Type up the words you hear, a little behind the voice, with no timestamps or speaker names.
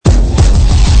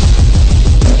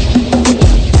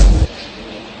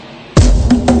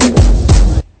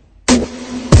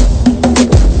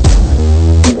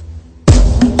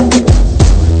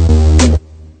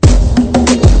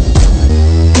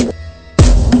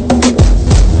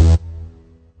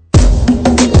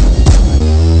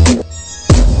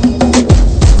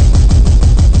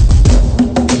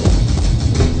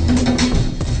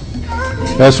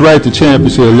That's right, the champ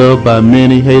is here, loved by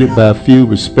many, hated by few,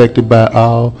 respected by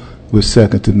all, we're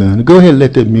second to none. Go ahead and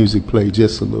let that music play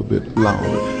just a little bit longer.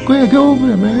 Go ahead, go over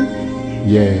there, man.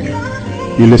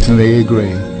 Yeah. You're listening to Ed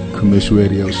Gray, Commish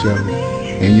Radio Show.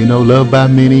 And you know, loved by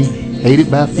many,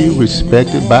 hated by few,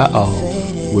 respected by all,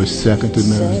 we're second to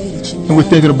none. And we're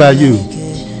thinking about you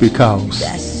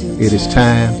because it is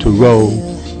time to roll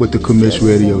with the Commish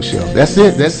Radio Show. That's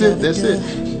it, that's it, that's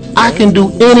it. I can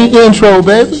do any intro,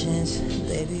 baby.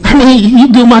 I mean,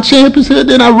 you do my champions here,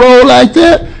 then I roll like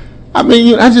that. I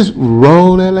mean, I just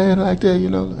roll that like that, you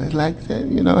know, like that,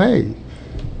 you know, hey.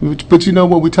 But you know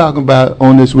what we're talking about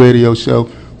on this radio show?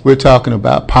 We're talking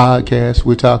about podcasts.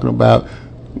 We're talking about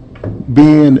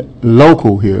being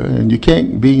local here. And you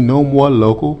can't be no more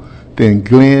local than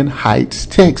Glen Heights,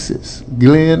 Texas.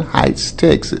 Glen Heights,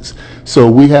 Texas. So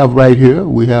we have right here,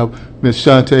 we have Miss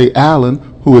Shantae Allen,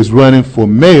 who is running for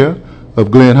mayor of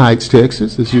Glen Heights,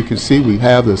 Texas. As you can see, we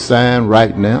have the sign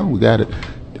right now. We got it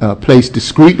placed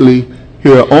discreetly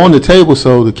here on the table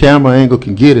so the camera angle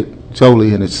can get it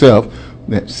totally in itself.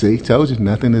 See, told you,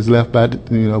 nothing is left by,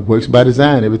 works by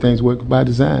design. Everything's worked by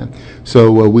design.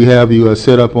 So we have you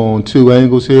set up on two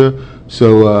angles here.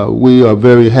 So we are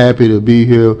very happy to be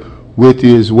here with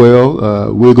you as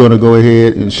well. We're going to go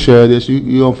ahead and share this.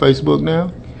 You on Facebook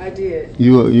now? I did.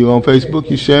 You on Facebook?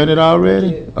 You sharing it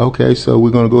already? Okay, so we're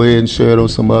going to go ahead and share it on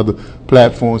some other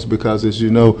platforms because, as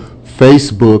you know,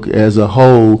 Facebook as a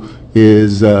whole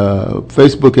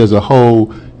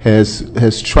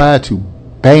has tried to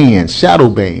shadow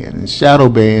ban, and shadow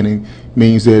banning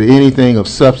means that anything of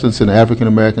substance in the African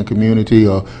American community,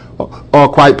 or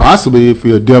quite possibly if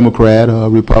you're a Democrat or a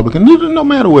Republican, no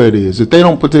matter where it is, if they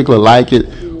don't particularly like it,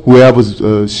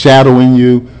 whoever's shadowing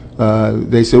you.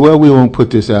 They say, well, we won't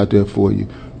put this out there for you.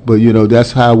 But,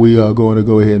 that's how we are going to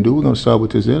go ahead and do. We're going to start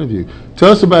with this interview.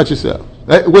 Tell us about yourself.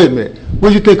 Hey, wait a minute. What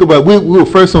did you think about, we were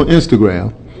first on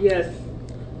Instagram. Yes.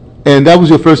 And that was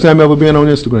your first time ever being on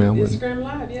Instagram, wasn't it? Instagram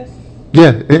Live, yes.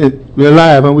 Yeah, we're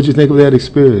live. What did you think of that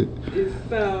experience?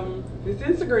 It's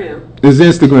Instagram. It's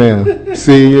Instagram.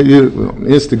 See,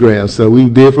 Instagram. So we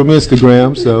did from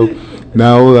Instagram. So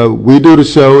now we do the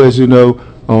show, as you know,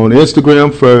 on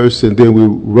Instagram first, and then we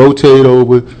rotate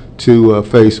over to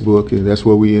Facebook, and that's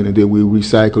where we in, and then we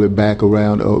recycle it back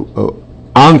around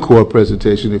encore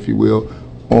presentation, if you will,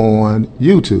 on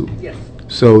YouTube. Yes.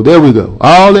 So there we go.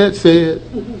 All that said,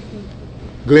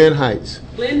 Glen Heights.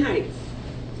 Glen Heights,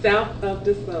 south of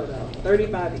DeSoto,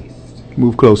 35 East.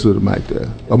 Move closer to the mic there.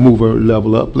 Or move her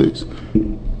level up, please.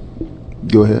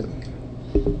 Go ahead.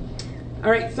 All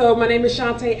right, so my name is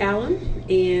Shantae Allen,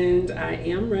 and I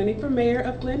am running for mayor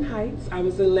of Glen Heights. I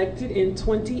was elected in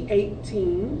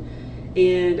 2018,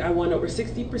 and I won over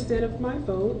 60% of my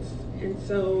votes. And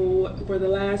so for the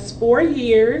last 4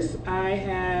 years, I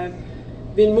have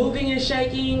been moving and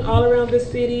shaking all around the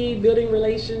city, building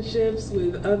relationships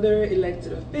with other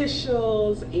elected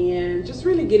officials, and just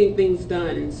really getting things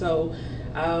done. And so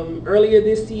earlier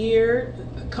this year,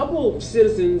 a couple of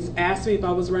citizens asked me if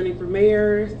I was running for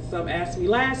mayor. Some asked me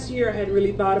last year. I hadn't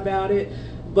really thought about it,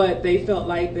 but they felt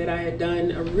like that I had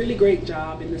done a really great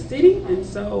job in the city, and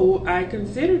so I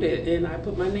considered it, and I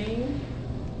put my name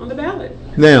on the ballot.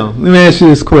 Now, let me ask you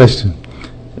this question.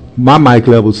 My mic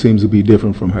level seems to be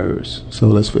different from hers, so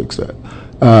let's fix that.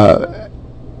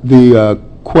 The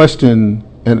question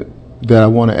that I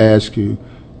want to ask you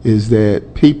is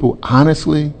that people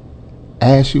honestly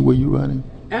ask you where you're running?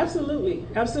 Absolutely,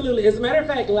 absolutely. As a matter of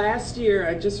fact, last year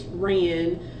I just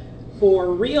ran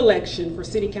for re-election for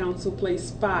City Council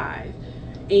Place 5,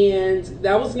 and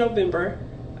that was November.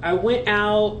 I went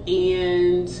out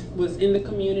and was in the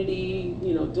community,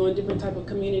 doing different type of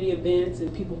community events,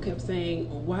 and people kept saying,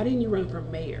 why didn't you run for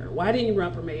mayor? Why didn't you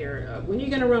run for mayor? When are you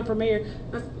going to run for mayor?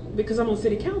 Because I'm on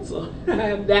city council. I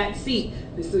have that seat,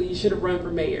 and so you should have run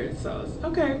for mayor. So,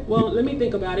 okay, well, let me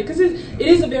think about it, because it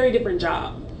is a very different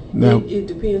job. No. It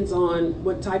depends on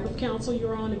what type of council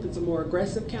you're on, if it's a more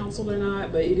aggressive council or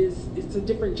not, but it's a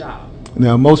different job.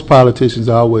 Now, most politicians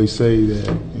always say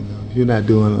that, you're not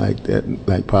doing like that,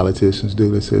 like politicians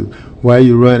do. They say, why are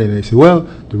you running? They say, well,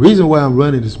 the reason why I'm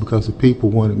running is because the people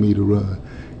wanted me to run.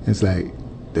 It's like,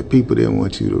 the people didn't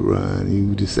want you to run.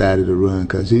 You decided to run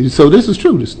because you. So this is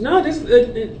true.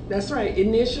 That's right.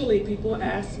 Initially, people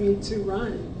asked me to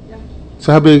run. Yeah.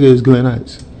 So how big is Glen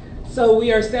Heights? So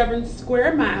we are 7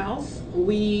 square miles.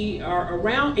 We are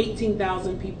around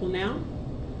 18,000 people now.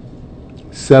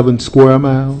 7 square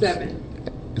miles?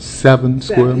 7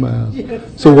 square miles. Yes.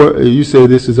 So you say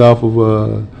this is off of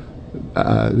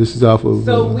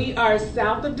So we are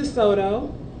south of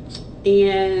DeSoto,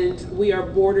 and we are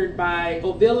bordered by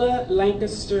Ovilla,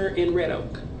 Lancaster, and Red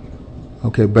Oak.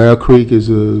 Okay, Bear Creek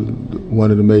is one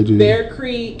of the major. Bear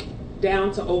Creek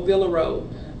down to Ovilla Road.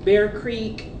 Bear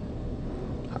Creek,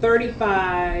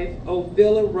 35,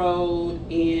 Ovilla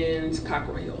Road, and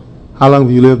Cockrell. How long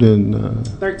have you lived in?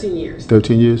 13 years.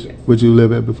 13 years? Yes. Where'd you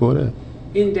live at before that?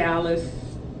 In Dallas.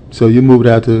 So you moved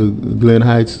out to Glen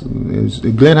Heights.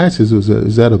 Glen Heights is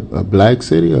that a black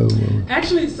city? Or?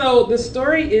 Actually, so the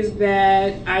story is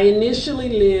that I initially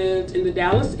lived in the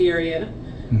Dallas area,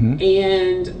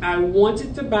 and I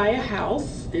wanted to buy a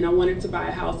house, and I wanted to buy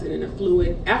a house in an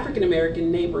affluent African-American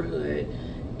neighborhood.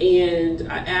 And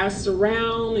I asked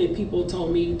around, and people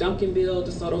told me Duncanville,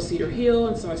 DeSoto, Cedar Hill,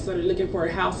 and so I started looking for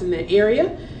a house in that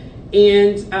area.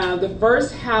 And the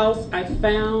first house I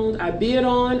found, I bid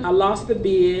on, I lost the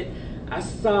bid. I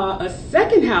saw a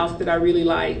second house that I really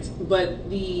liked, but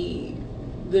the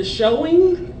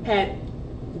showing had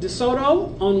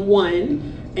DeSoto on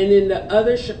one, and then the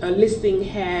other listing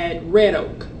had Red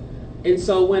Oak. And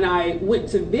so when I went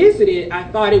to visit it, I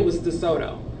thought it was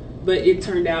DeSoto, but it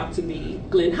turned out to be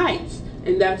Glen Heights.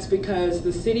 And that's because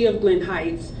the city of Glen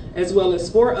Heights, as well as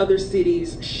 4 other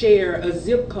cities, share a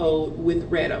zip code with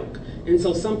Red Oak. And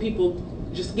so some people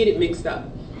just get it mixed up.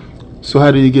 So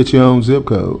how do you get your own zip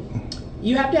code?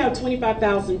 You have to have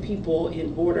 25,000 people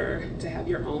in order to have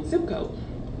your own zip code.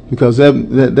 Because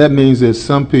that means that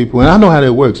some people, and I know how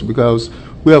that works, because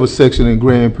we have a section in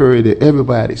Grand Prairie that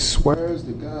everybody swears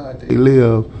to God they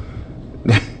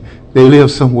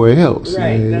live somewhere else.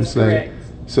 Right, that's correct.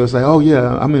 So it's like, oh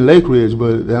yeah, I'm in Lake Ridge,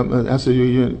 but I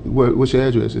said, what's your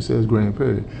address? It says Grand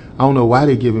Prairie. I don't know why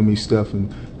they're giving me stuff,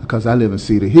 because I live in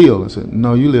Cedar Hill. I said,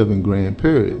 no, you live in Grand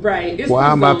Prairie. Right.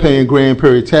 Why am I paying Grand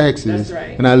Prairie taxes? That's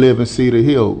right. And I live in Cedar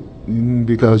Hill?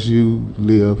 Because you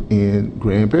live in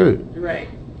Grand Prairie. Right.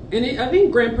 And I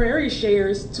think Grand Prairie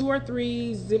shares 2 or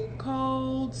 3 zip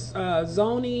codes,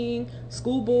 zoning,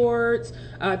 school boards.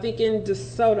 I think in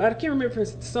DeSoto, I can't remember if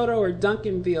it's DeSoto or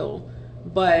Duncanville,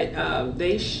 but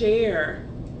they share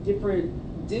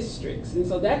different districts, and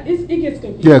so it gets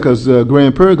confusing. Yeah, because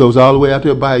Grand Prairie goes all the way out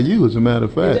there by you, as a matter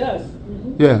of fact. It does.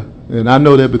 Mm-hmm. Yeah, and I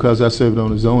know that because I served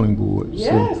on the zoning board.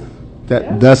 Yes. So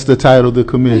that's the title of the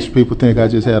commish. People think I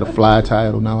just had a fly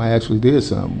title. No, I actually did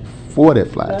something for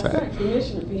that fly title. Right.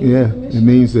 Commissioner. Yeah, it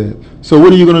means that. So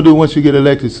what are you going to do once you get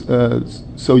elected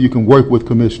so you can work with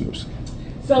commissioners?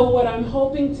 So what I'm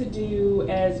hoping to do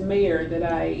as mayor that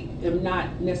I am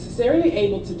not necessarily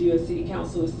able to do as city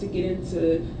council is to get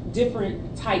into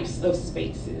different types of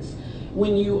spaces.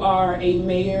 When you are a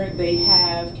mayor, they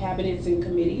have cabinets and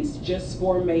committees just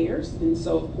for mayors, and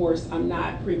so of course I'm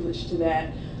not privileged to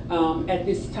that at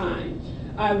this time.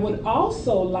 I would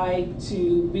also like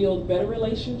to build better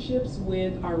relationships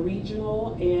with our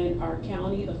regional and our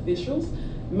county officials.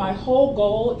 My whole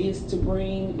goal is to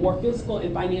bring more physical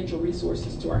and financial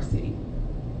resources to our city.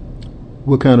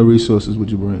 What kind of resources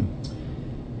would you bring?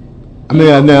 I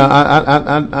mean, now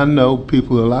I know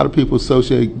people. A lot of people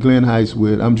associate Glen Heights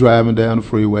with. I'm driving down the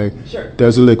freeway. Sure.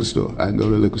 There's a liquor store. I can go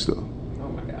to the liquor store. Oh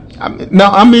my gosh. I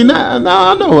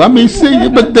know. I mean, see,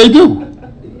 but they do.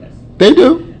 Yes. They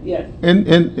do. Yes. And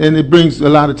it brings a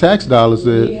lot of tax dollars.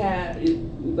 We have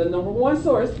the number one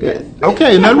source. Yes.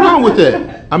 Okay, nothing wrong with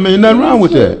that. I mean, nothing wrong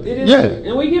with that. It is true.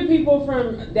 And we get people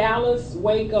from Dallas,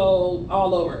 Waco,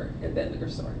 all over at that liquor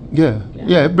store. Yeah,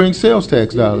 it brings sales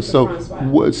tax dollars.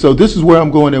 So this is where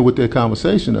I'm going there with that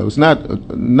conversation, though. It's not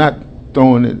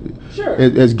throwing it. Sure.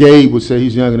 As Gabe would say,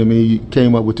 he's younger than me. He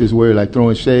came up with this word like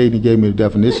throwing shade, and he gave me the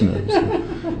definition of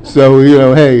it. So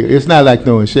hey, it's not like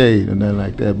throwing shade or nothing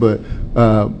like that. But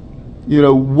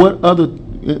what other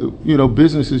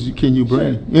businesses can you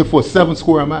bring for 7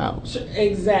 square miles? Sure.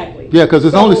 Exactly. Yeah, because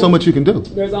there's only so much you can do.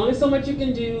 There's only so much you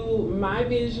can do. My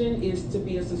vision is to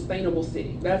be a sustainable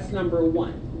city. That's number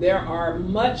one. There are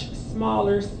much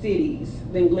smaller cities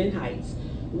than Glen Heights.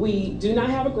 We do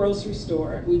not have a grocery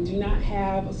store. We do not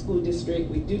have a school district.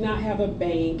 We do not have a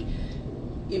bank.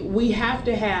 We have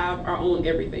to have our own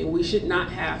everything. We should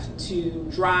not have to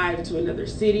drive to another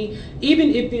city.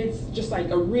 Even if it's just like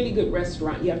a really good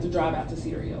restaurant, you have to drive out to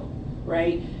Cedar Hill,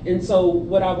 right? And so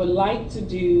what I would like to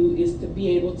do is to be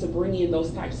able to bring in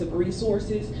those types of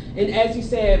resources. And as you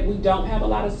said, we don't have a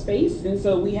lot of space, and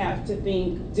so we have to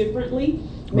think differently.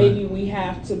 Maybe we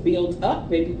have to build up,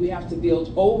 maybe we have to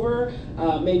build over,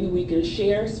 maybe we can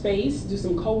share space, do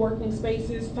some co-working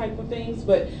spaces type of things,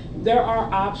 but there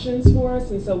are options for us,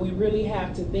 and so we really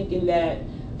have to think in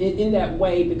that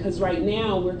way, because right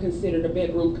now we're considered a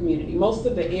bedroom community. Most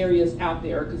of the areas out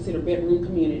there are considered bedroom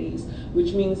communities,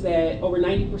 which means that over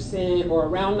 90% or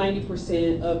around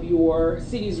 90% of your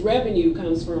city's revenue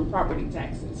comes from property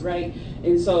taxes, right?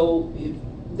 And so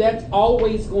that's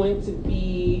always going to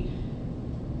be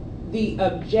the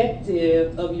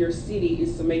objective of your city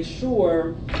is to make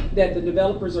sure that the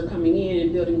developers are coming in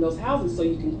and building those houses so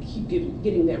you can keep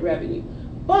getting that revenue.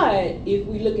 But if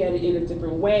we look at it in a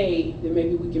different way, then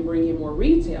maybe we can bring in more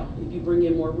retail. If you bring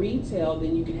in more retail,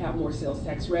 then you can have more sales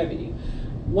tax revenue.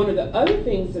 One of the other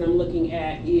things that I'm looking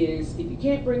at is if you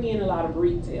can't bring in a lot of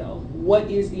retail, what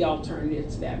is the alternative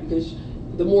to that? Because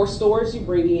the more stores you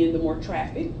bring in, the more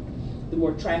traffic, the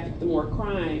more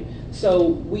crime. So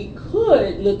we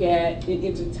could look at an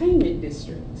entertainment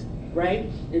district, right?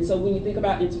 And so when you think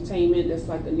about entertainment, that's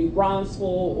like the New Bronxville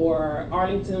or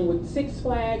Arlington with Six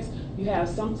Flags, you have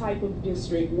some type of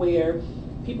district where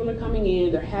people are coming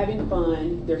in, they're having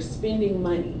fun, they're spending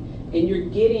money, and you're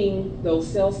getting those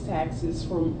sales taxes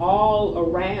from all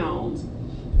around,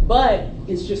 but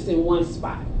it's just in one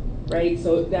spot, right?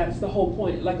 So that's the whole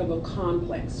point, like of a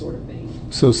complex sort of thing.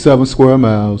 So 7 square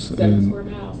miles. 7 square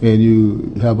miles. And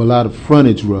you have a lot of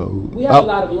frontage road. We have a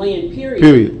lot of land,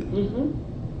 period.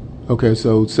 Mm-hmm. Okay,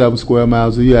 so 7 square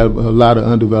miles, and you have a lot of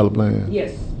undeveloped land.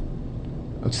 Yes.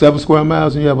 7 square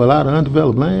miles, and you have a lot of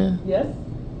undeveloped land? Yes.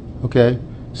 Okay.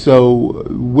 So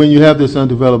when you have this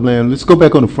undeveloped land, let's go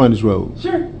back on the frontage road.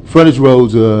 Sure. Frontage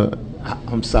roads are,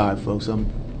 I'm sorry, folks, I'm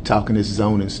talking this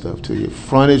zoning stuff to you.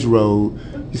 Frontage road,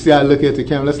 you see I look at the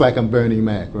camera, that's like I'm Bernie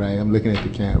Mac, right? I'm looking at the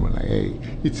camera like, hey,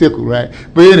 you tickled, right?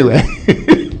 But anyway,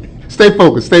 stay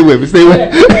focused, stay with me, stay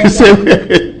with me. Stay with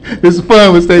me. This is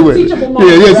fun, but stay with me.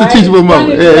 It's a teachable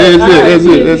moment. Yeah,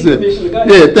 that's it.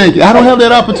 Yeah, thank you. I don't have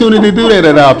that opportunity to do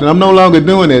that often. I'm no longer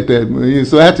doing that.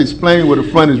 So I have to explain what a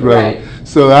frontage road. Right.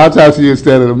 So I'll talk to you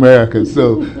instead of America.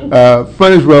 So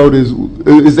frontage road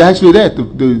is actually that,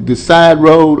 the side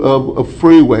road of a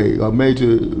freeway, a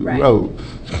major road.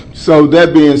 So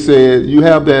that being said, you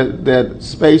have that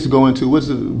space going to, what's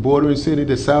the bordering city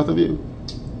that's south of you?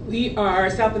 We are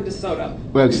south of DeSoto.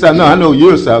 Well, no, I know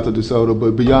you're south of DeSoto,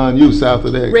 but beyond you, south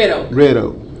of that. Red Oak. Red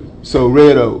Oak. So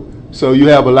Red Oak. So you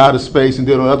have a lot of space, and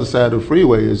then on the other side of the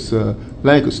freeway is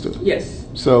Lancaster. Yes.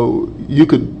 So you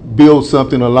could build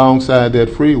something alongside that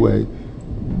freeway,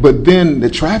 but then the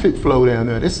traffic flow down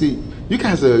there. You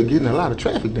guys are getting a lot of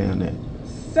traffic down there.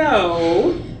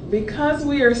 So, because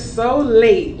we are so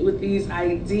late with these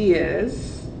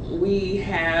ideas, we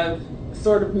have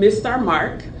sort of missed our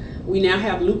mark. We now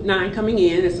have Loop 9 coming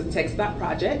in. It's a TxDOT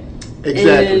project.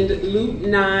 Exactly. And Loop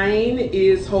 9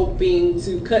 is hoping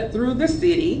to cut through the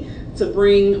city to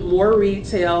bring more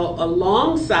retail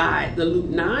alongside the Loop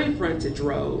 9 frontage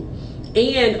road.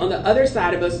 And on the other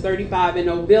side of us, 35 in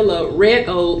Ovilla, Red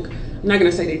Oak, I'm not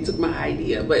going to say they took my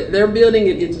idea, but they're building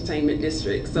an entertainment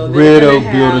district. So Red Oak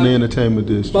building an entertainment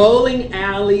district. Bowling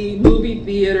alley, movie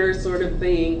theater sort of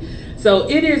thing. So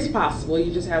it is possible.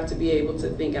 You just have to be able to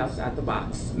think outside the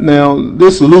box. Now,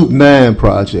 this Loop 9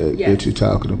 project that you're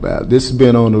talking about, this has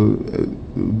been on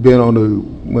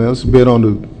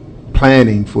the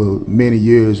planning for many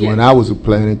years. Yes. When I was a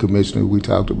planning commissioner, we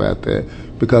talked about that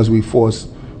because we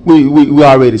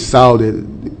already saw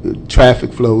that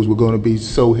traffic flows were going to be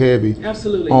so heavy.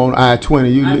 Absolutely. On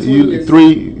I-20. You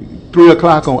 3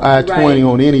 o'clock on I-20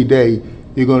 on any day,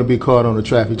 you're going to be caught on a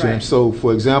traffic jam. Right. So,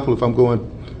 for example, if I'm going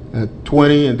at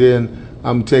 20 and then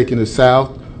I'm taking it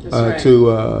south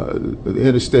to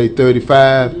Interstate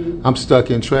 35, I'm stuck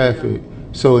in traffic.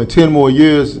 So in 10 more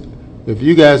years, if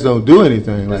you guys don't do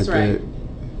anything that.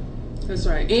 That's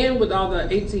right. And with all the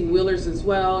 18-wheelers as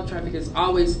well, traffic is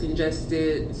always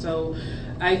congested. So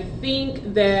I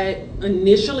think that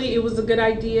initially it was a good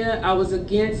idea. I was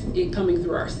against it coming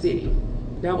through our city.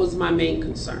 That was my main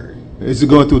concern. Is it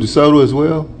going through DeSoto as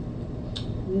well?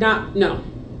 No.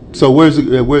 So where's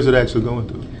it actually going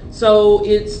through? So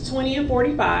it's 20 and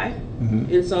 45,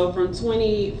 and so from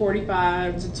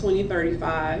 2045 to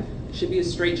 2035 should be a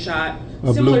straight shot,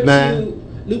 of similar Loop 9? to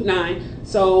Loop 9.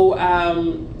 So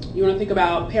you want to think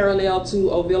about parallel to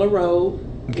Ovilla Road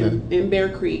in Bear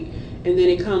Creek, and then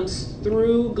it comes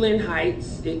through Glen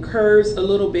Heights. It curves a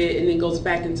little bit and then goes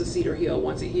back into Cedar Hill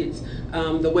once it hits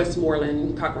the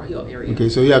Westmoreland, Cockrell Hill area. Okay,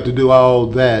 so you have to do all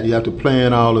that. You have to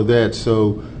plan all of that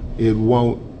so it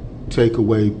won't take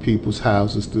away people's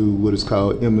houses through what is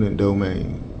called eminent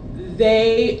domain.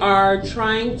 They are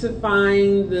trying to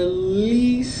find the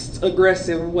least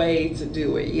aggressive way to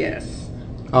do it, yes.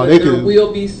 Oh, there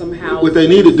will be some houses. What they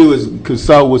need to do is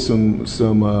consult with some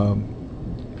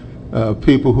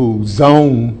people who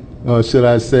zone, should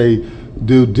I say,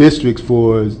 do districts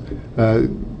for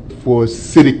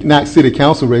city, not city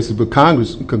council races, but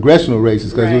congressional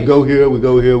races. Because we go here, we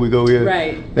go here, we go here.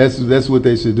 Right. That's what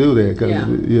they should do there.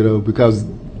 Because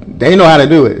they know how to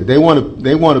do it. They want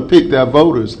to pick their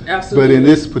voters. Absolutely. But in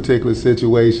this particular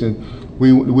situation,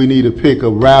 we need to pick a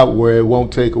route where it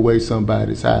won't take away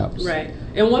somebody's house. Right.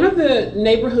 And one of the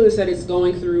neighborhoods that it's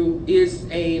going through is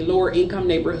a lower income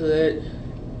neighborhood,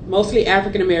 mostly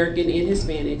African American and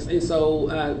Hispanics, and so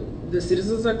the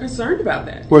citizens are concerned about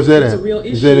that. Where's that it's at? A real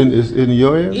issue. Is that in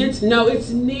your area?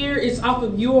 It's off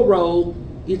of Ewell Road.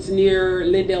 It's near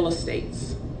Lindell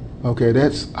Estates. Okay,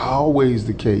 that's always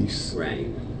the case. Right.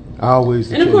 Always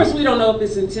the case. And of course, we don't know if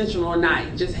it's intentional or not.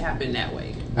 It just happened that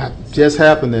way. Just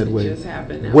happened that way. Just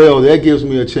happened that way. That gives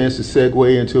me a chance to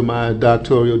segue into my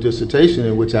doctoral dissertation,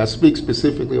 in which I speak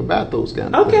specifically about those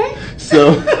kind of things.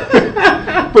 So,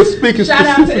 but speaking shout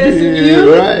out to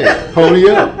SMU, right? Pony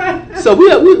up. So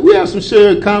we have some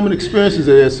shared common experiences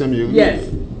at SMU.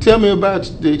 Yes. Tell me about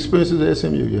the experiences at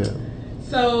SMU you have.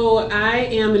 So I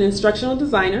am an instructional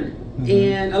designer.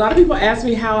 And a lot of people ask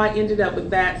me how I ended up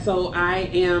with that. So I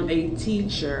am a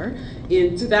teacher.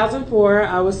 In 2004,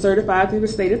 I was certified through the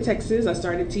state of Texas. I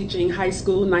started teaching high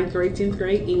school, 9th grade, 10th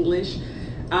grade English.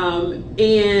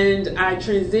 And I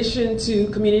transitioned to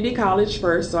community college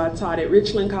first. So I taught at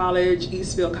Richland College,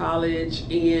 Eastfield College,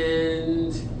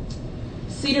 and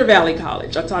Cedar Valley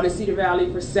College. I taught at Cedar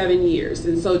Valley for 7 years.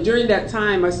 And so during that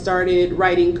time, I started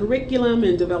writing curriculum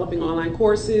and developing online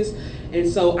courses. And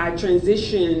so I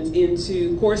transitioned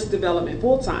into course development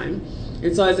full-time.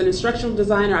 And so as an instructional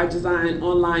designer, I design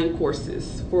online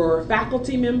courses for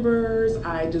faculty members.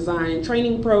 I design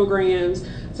training programs.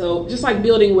 So just like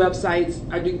building websites,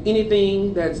 I do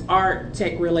anything that's art,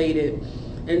 tech related.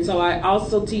 And so I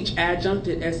also teach adjunct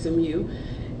at SMU.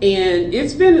 And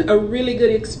it's been a really good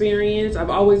experience.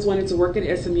 I've always wanted to work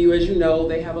at SMU. As you know,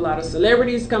 they have a lot of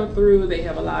celebrities come through. They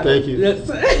have a lot Thank you.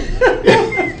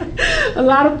 a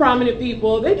lot of prominent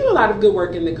people. They do a lot of good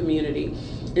work in the community.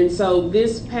 And so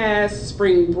this past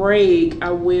spring break, I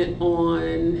went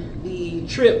on the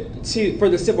trip for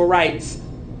the civil rights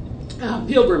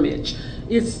pilgrimage.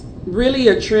 It's really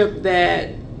a trip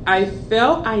that I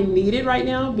felt I needed right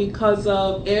now because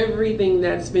of everything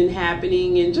that's been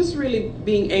happening and just really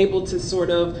being able to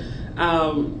sort of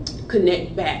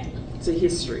connect back to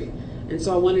history. And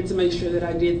so I wanted to make sure that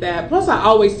I did that. Plus, I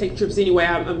always take trips anyway.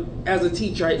 As a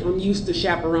teacher, I'm used to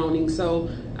chaperoning. So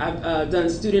I've done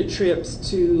student trips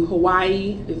to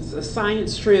Hawaii. It's a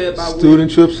science trip.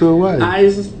 Student trips to Hawaii?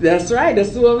 That's right.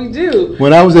 That's what we do.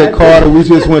 When I was at Carter, we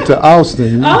just went to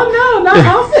Austin. Oh, no, not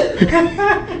Austin.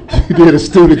 You did a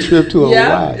student trip to Hawaii.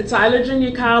 Yeah, Tyler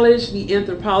Junior College, the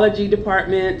anthropology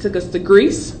department took us to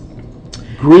Greece.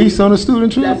 Greece on a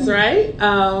student trip? That's right.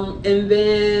 And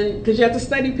then, because you have to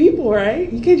study people,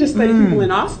 right? You can't just study people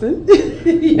in Austin.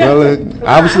 Well,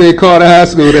 obviously at Carter High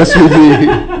School, that's what we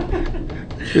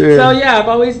did. So, yeah, I've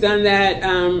always done that.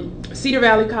 Cedar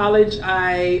Valley College,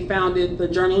 I founded the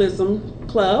Journalism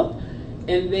Club.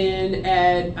 And then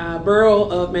at Borough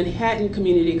of Manhattan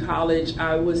Community College,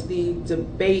 I was the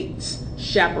debate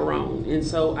chaperone. And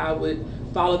so I would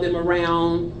follow them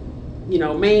around,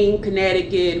 Maine,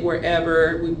 Connecticut,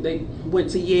 wherever. They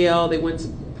went to Yale, they went to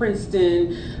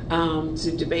Princeton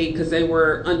to debate because they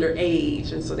were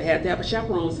underage. And so they had to have a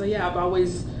chaperone. So, yeah, I've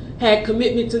always had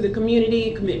commitment to the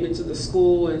community, commitment to the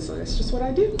school, and so that's just what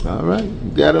I do. All right.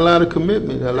 You got a lot of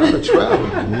commitment, a lot of travel,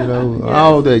 yes.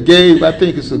 All that. Gabe, I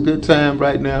think it's a good time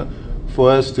right now for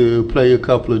us to play a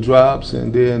couple of drops,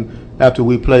 and then after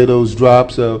we play those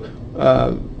drops,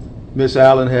 Miss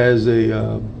Allen has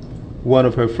one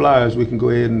of her flyers. We can go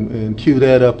ahead and cue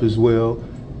that up as well,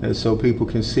 and so people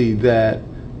can see that.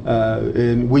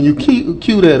 And when you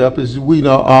cue that up, as we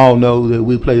all know that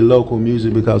we play local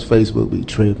music because Facebook be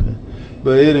tripping.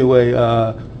 But anyway,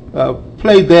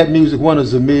 play that music, one of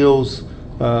Zamil's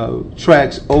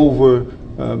tracks over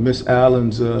Miss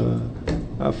Allen's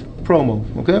promo.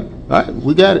 Okay? All right,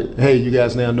 we got it. Hey, you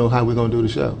guys now know how we're going to do the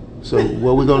show. So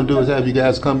what we're going to do is have you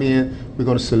guys come in. We're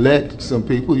going to select some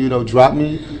people, drop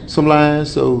me some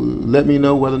lines. So let me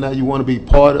know whether or not you want to be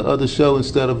part of the show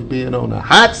instead of being on the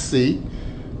hot seat,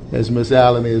 as Miss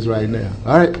Allen is right now.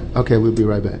 All right? Okay, we'll be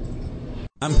right back.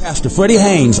 I'm Pastor Freddie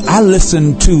Haynes. I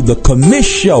listen to the Commish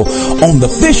show on the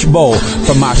Fishbowl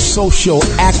for my social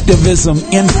activism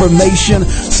information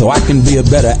so I can be a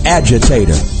better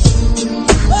agitator.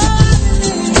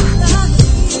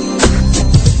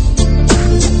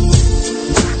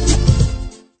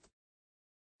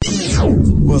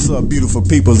 What's up, beautiful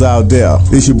peoples out there?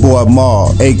 It's your boy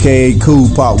Mar, a.k.a. Cool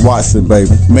Pop Watson,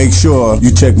 baby. Make sure you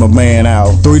check my man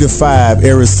out. 3 to 5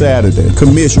 every Saturday.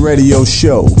 Commish Radio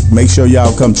Show. Make sure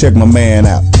y'all come check my man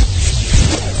out.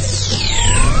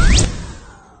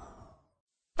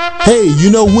 Hey, you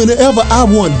know, whenever I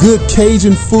want good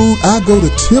Cajun food, I go to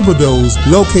Thibodeau's,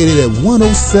 located at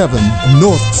 107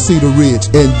 North Cedar Ridge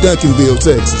in Duncanville,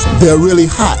 Texas. They're really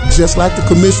hot, just like the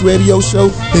Commish radio show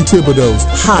in Thibodeau's.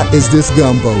 Hot as this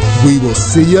gumbo. We will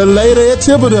see you later at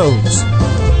Thibodeau's.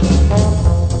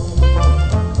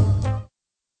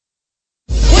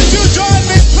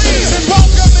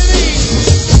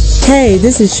 Hey,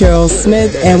 this is Cheryl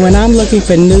Smith, and when I'm looking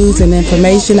for news and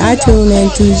information, I tune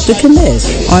into the Commish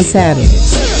on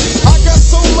Saturdays. I got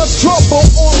so much trouble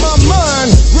on my mind,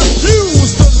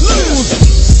 refuse to lose.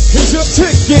 Here's your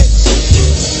ticket,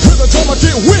 cause I told my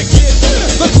get wicked.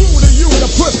 The clue to you to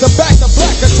put the back to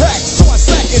black attack. So I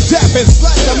sack and tap and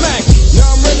slack the Mac.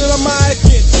 Now I'm ready to mic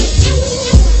it.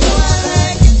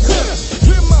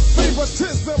 Hear my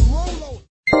favoritism roll on.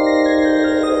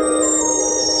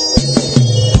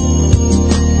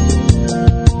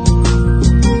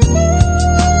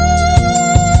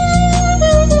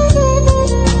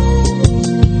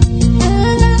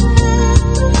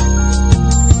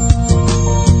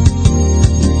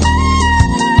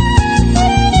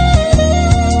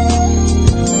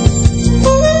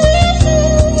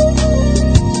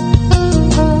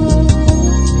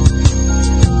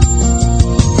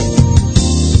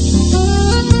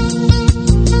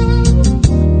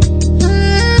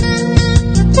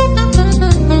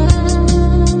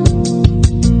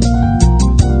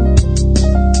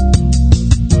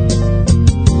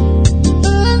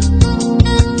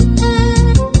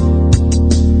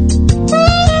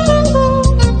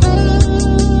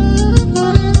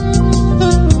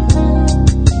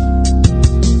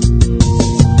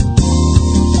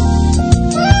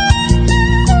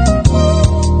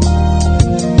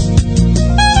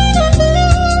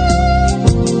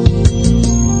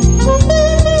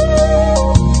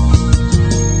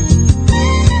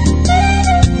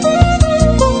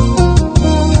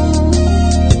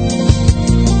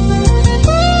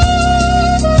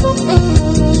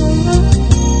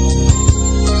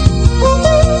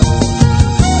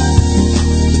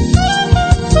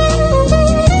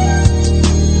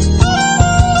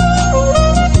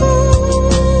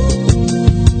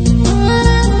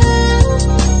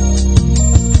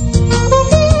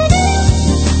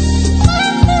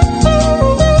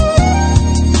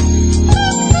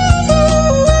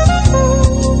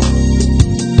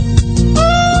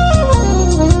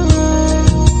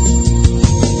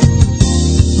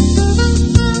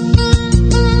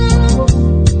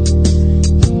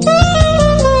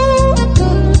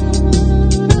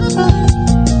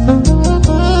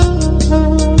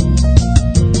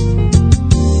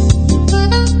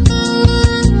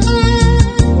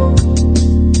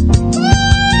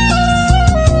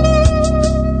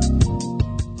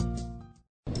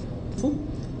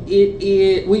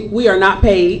 We are not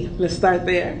paid. Let's start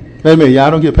there. Wait a minute, y'all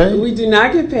don't get paid? We do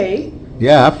not get paid.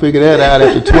 Yeah, I figured that out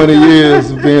after 20 years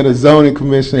of being a zoning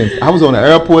commissioner. I was on the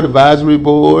airport advisory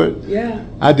board. Yeah.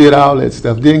 I did all that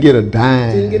stuff. Didn't get a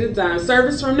dime. Didn't get a dime.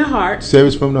 Service from the heart.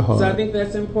 Service from the heart. So I think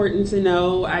that's important to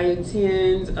know. I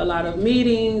attend a lot of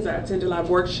meetings. I attend a lot of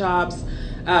workshops.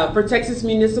 For Texas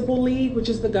Municipal League, which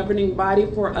is the governing body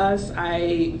for us,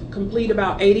 I complete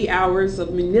about 80 hours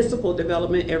of municipal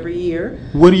development every year.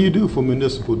 What do you do for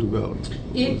municipal development?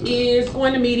 It is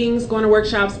going to meetings, going to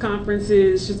workshops,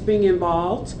 conferences, just being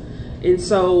involved. And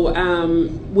so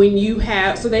when you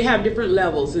have, so they have different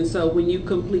levels. And so when you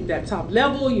complete that top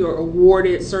level, you're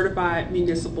awarded certified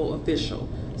municipal official.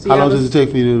 So how long does it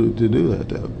take for you to do that,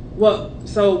 though? Well,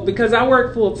 so because I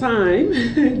work full time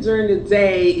during the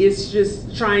day, it's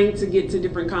just trying to get to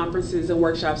different conferences and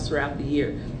workshops throughout the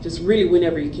year. Just really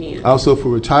whenever you can. Also, for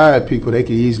retired people, they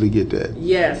can easily get that.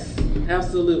 Yes,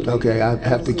 absolutely. Okay, I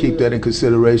have to keep that in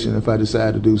consideration if I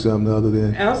decide to do something other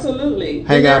than absolutely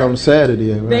hang out on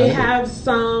Saturday. Right? They have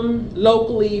some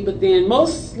locally, but then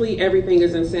mostly everything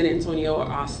is in San Antonio or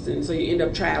Austin. So you end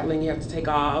up traveling, you have to take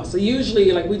off. So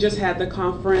usually, like we just had the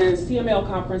conference, CML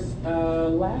conference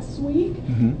last week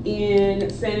in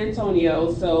San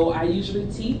Antonio. So I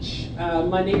usually teach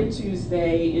Monday to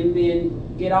Tuesday and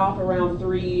then get off around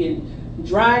 3 and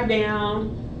drive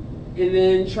down and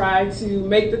then try to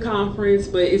make the conference,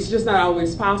 but it's just not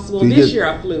always possible. This year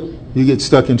I flew. You get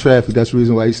stuck in traffic. That's the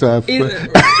reason why you started.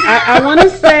 I want to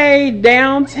say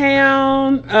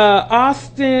downtown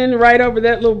Austin, right over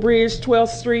that little bridge, 12th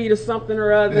Street or something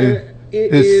or other.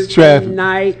 It is traffic. A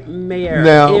nightmare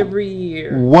now, every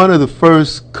year. One of the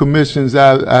first commissions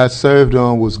I served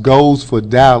on was Goals for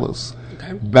Dallas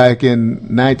back in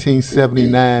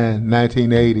 1979,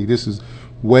 1980. This is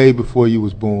way before you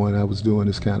was born. I was doing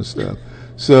this kind of stuff.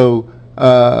 So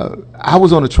I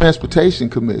was on a transportation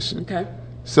commission.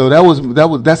 So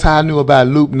that's how I knew about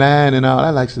Luke 9 and all. I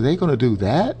like, so they going to do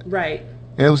that? Right.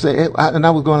 And I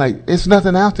was going like, it's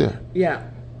nothing out there. Yeah.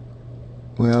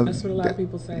 Well, that's what a lot of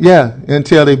people say. Yeah,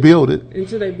 until they build it.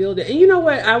 And you know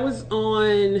what? I was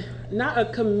on not a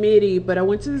committee, but I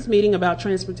went to this meeting about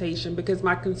transportation because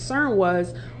my concern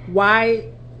was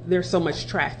why there's so much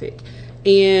traffic.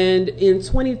 And in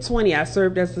 2020, I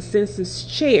served as the census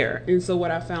chair. And so what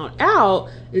I found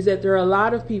out is that there are a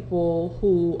lot of people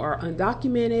who are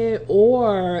undocumented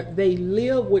or they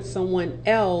live with someone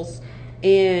else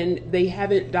and they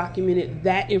haven't documented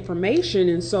that information.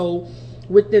 And so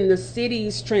within the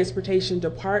city's transportation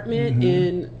department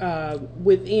and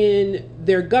within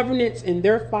their governance and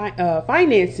their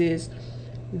finances,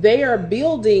 they are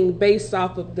building based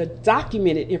off of the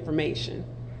documented information.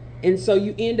 And so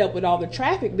you end up with all the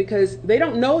traffic because they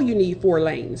don't know you need 4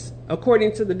 lanes.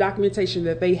 According to the documentation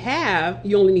that they have,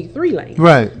 you only need 3 lanes.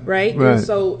 Right. And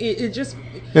so it just...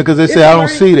 Yeah, because they say, I don't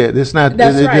see that. It's not,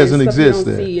 that's it right, doesn't exist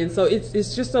there. See. And so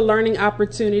it's just a learning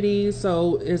opportunity.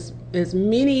 So as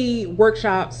many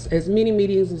workshops, as many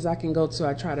meetings as I can go to,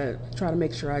 I try to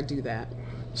make sure I do that.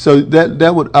 So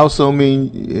that would also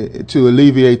mean to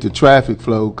alleviate the traffic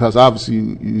flow, because obviously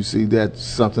you see that's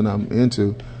something I'm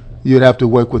into. You'd have to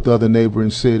work with other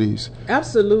neighboring cities.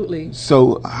 Absolutely.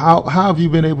 So how have you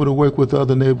been able to work with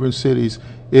other neighboring cities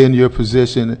in your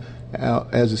position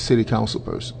as a city council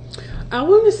person? I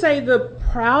want to say the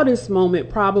proudest moment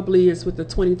probably is with the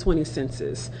 2020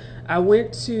 census. I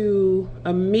went to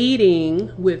a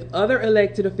meeting with other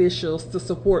elected officials to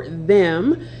support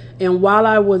them. And while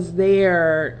I was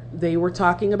there, they were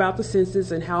talking about the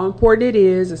census and how important it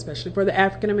is, especially for the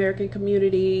African American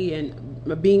community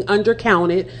and being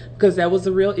undercounted, because that was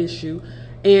a real issue.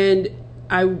 And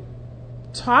I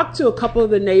talked to a couple of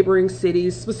the neighboring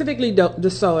cities, specifically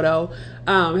DeSoto.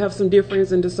 I have some dear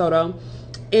friends in DeSoto.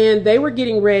 And they were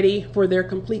getting ready for their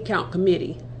complete count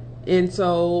committee. And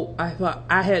so I thought,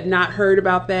 I had not heard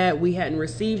about that. We hadn't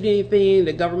received anything.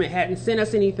 The government hadn't sent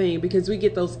us anything because we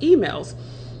get those emails.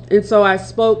 And so I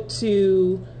spoke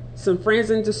to some friends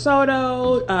in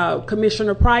DeSoto.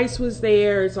 Commissioner Price was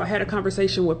there. So I had a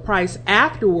conversation with Price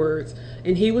afterwards.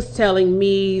 And he was telling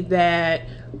me that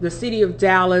the city of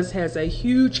Dallas has a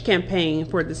huge campaign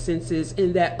for the census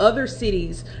and that other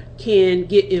cities can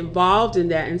get involved in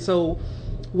that. And so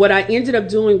what I ended up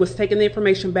doing was taking the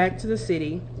information back to the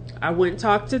city. I went and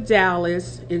talked to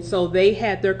Dallas, and so they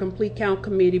had their complete count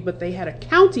committee, but they had a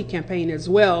county campaign as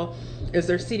well as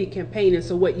their city campaign. And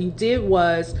so what you did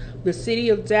was the city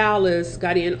of Dallas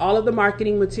got in all of the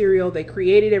marketing material. They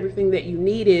created everything that you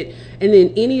needed. And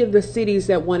then any of the cities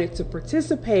that wanted to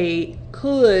participate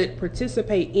could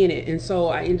participate in it. And so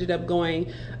I ended up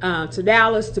going to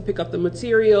Dallas to pick up the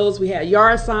materials. We had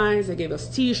yard signs. They gave us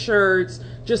T-shirts,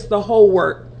 just the whole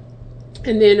work.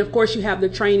 And then, of course, you have the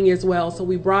training as well. So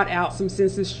we brought out some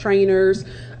census trainers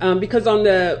because on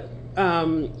the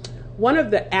one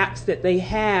of the apps that they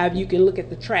have, you can look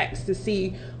at the tracks to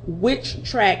see which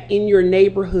track in your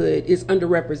neighborhood is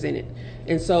underrepresented.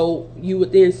 And so you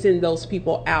would then send those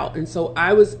people out. And so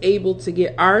I was able to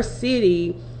get our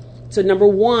city to, number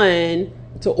one,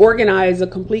 to organize a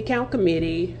complete count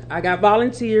committee. I got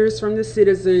volunteers from the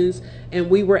citizens, and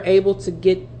we were able to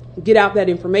get out that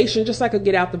information just like a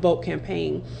Get Out the Vote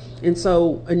campaign. And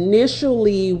so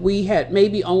initially we had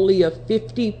maybe only a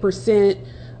 50%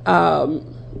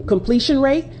 completion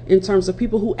rate in terms of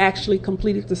people who actually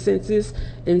completed the census.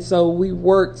 And so we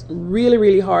worked really,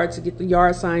 really hard to get the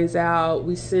yard signs out.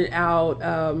 We sent out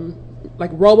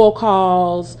like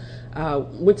robocalls,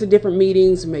 went to different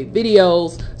meetings, made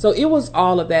videos. So it was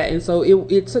all of that. And so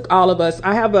it took all of us.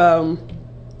 I have a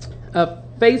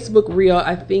Facebook reel.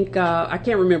 I think I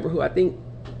can't remember who. I think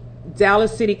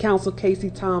Dallas City Council Casey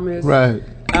Thomas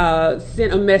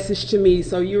sent a message to me.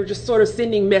 So you were just sort of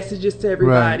sending messages to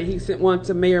everybody. He sent one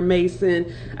to Mayor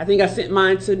Mason. I think I sent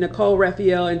mine to Nicole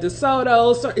Raphael in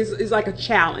DeSoto. So it's like a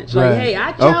challenge. Like, hey,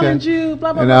 I challenge you.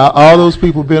 Blah blah. And blah. All those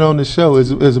people been on the show.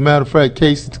 As a matter of fact,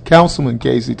 Councilman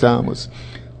Casey Thomas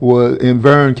was in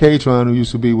Vern Catron, who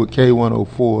used to be with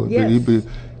K104. Yes.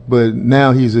 But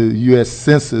now he's a U.S.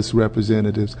 Census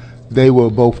representative. They were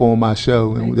both on my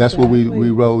show, and that's what we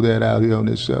rolled that out here on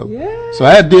this show. Yeah. So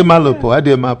I did my little part. I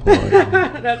did my part.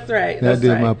 That's right. I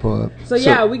did my part. So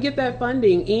yeah, we get that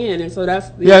funding in, and so that's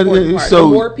the important part. So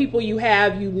the more people you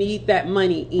have, you need that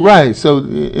money in. Right. So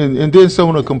and then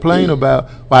someone will complain about,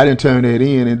 well, I didn't turn that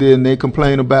in, and then they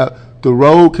complain about the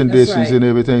road conditions and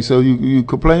everything. So you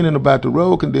complaining about the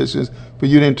road conditions, but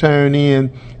you didn't turn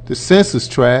in the census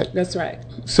tract. That's right.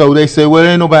 So they say, well,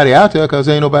 there ain't nobody out there because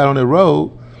there ain't nobody on the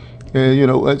road.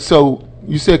 And, so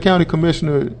you said County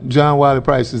Commissioner John Wiley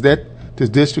Price. Is that the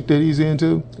district that he's in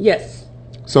too? Yes.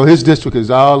 So his district is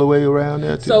all the way around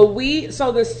there too?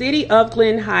 So the city of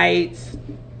Glen Heights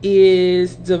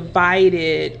is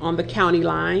divided on the county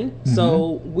line. Mm-hmm.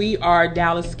 So we are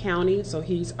Dallas County, so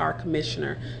he's our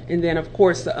commissioner. And then, of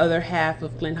course, the other half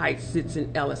of Glen Heights sits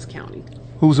in Ellis County.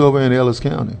 Who's over in Ellis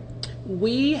County?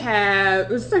 We have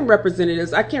the same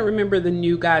representatives. I can't remember the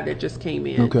new guy that just came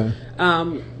in. Okay.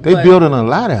 They're building a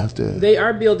lot out there. They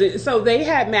are building. So they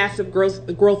had massive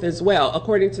growth as well.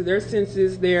 According to their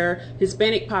census, their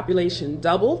Hispanic population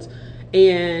doubled.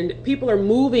 And people are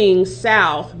moving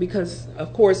south because,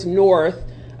 of course, north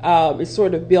is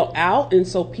sort of built out. And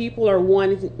so people are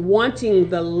wanting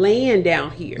the land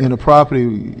down here. And the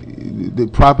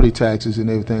property taxes and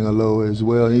everything are lower as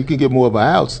well. And you can get more of a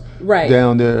house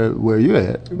down there where you're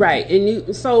at. Right.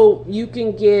 And so you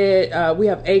can get, we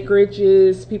have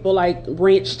acreages, people like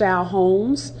ranch-style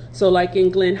homes. So like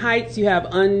in Glen Heights, you have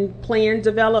unplanned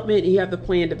development and you have the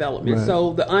planned development. Right.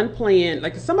 So the unplanned,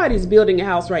 like if somebody's building a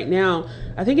house right now,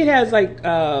 I think it has like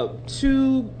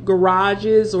 2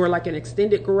 garages or like an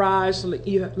extended garage. So like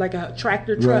you have like a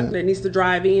tractor truck that needs to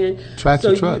drive in.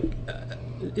 Tractor truck.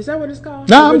 Is that what it's called?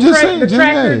 No, I'm just saying. The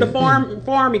tractor, the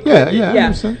farm equipment.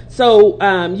 Yeah. So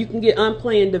you can get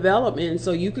unplanned development,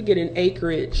 so you could get an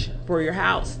acreage for your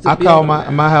house. I call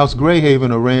my house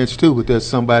Greyhaven a ranch too, but there's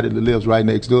somebody that lives right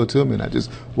next door to me, and I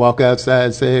just walk outside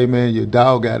and say, "Hey man, your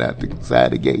dog got out the side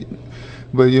of the gate."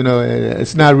 But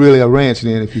it's not really a ranch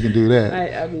then if you can do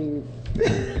that. I mean,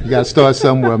 you got to start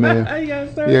somewhere, man.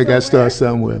 You got to start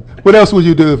somewhere. What else would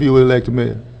you do if you were elected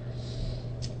mayor?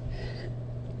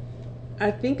 I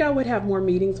think I would have more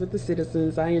meetings with the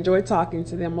citizens. I enjoy talking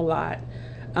to them a lot.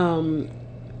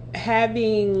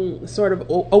 Having sort of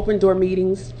open door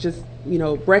meetings, just,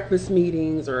 breakfast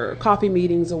meetings or coffee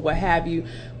meetings or what have you.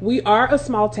 We are a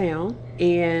small town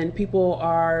and people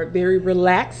are very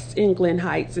relaxed in Glen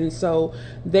Heights. And so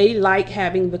they like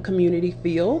having the community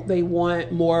feel. They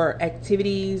want more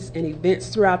activities and events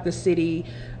throughout the city.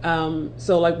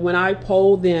 So like when I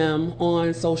poll them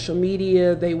on social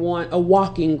media, they want a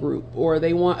walking group or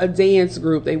they want a dance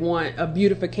group. They want a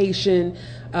beautification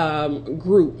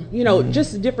group,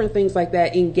 just different things like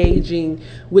that, engaging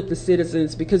with the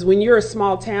citizens. Because when you're a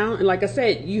small town, and like I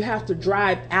said, you have to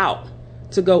drive out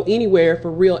to go anywhere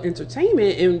for real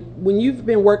entertainment. And when you've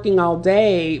been working all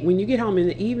day, when you get home in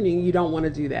the evening, you don't want to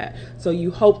do that. So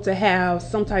you hope to have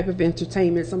some type of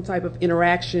entertainment, some type of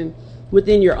interaction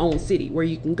within your own city where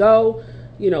you can go,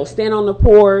 stand on the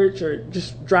porch or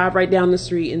just drive right down the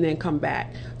street and then come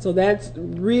back. So that's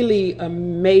really a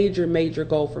major, major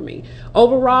goal for me.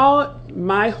 Overall,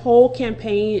 my whole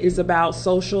campaign is about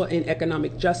social and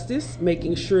economic justice,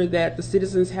 making sure that the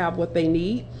citizens have what they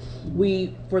need.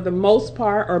 We, for the most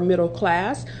part, are middle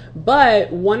class,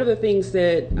 but one of the things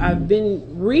that I've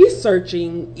been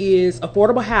researching is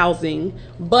affordable housing,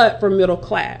 but for middle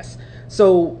class.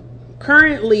 So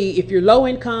currently, if you're low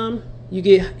income, you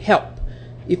get help.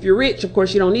 If you're rich, of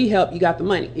course, you don't need help. You got the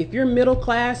money. If you're middle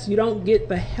class, you don't get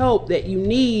the help that you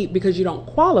need because you don't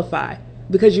qualify,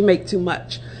 because you make too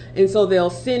much. And so they'll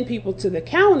send people to the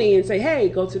county and say, hey,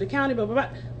 go to the county, blah, blah, blah.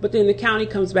 But then the county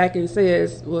comes back and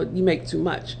says, well, you make too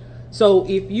much. So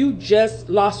if you just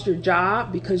lost your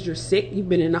job because you're sick, you've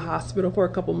been in the hospital for a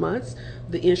couple months,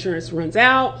 the insurance runs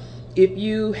out. If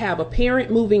you have a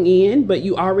parent moving in, but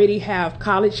you already have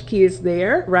college kids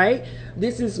there, right?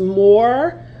 This is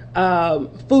more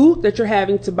food that you're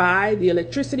having to buy. The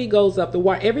electricity goes up, the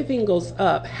water, everything goes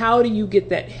up. How do you get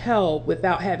that help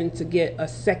without having to get a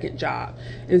second job?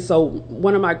 And so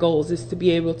one of my goals is to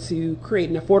be able to create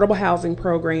an affordable housing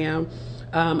program.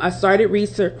 I started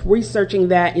researching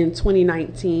that in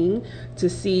 2019 to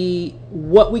see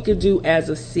what we could do as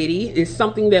a city. It's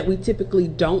something that we typically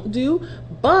don't do,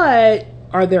 but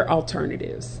are there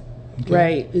alternatives? Okay.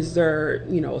 Right? Is there,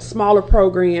 a smaller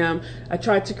program? I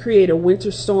tried to create a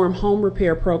winter storm home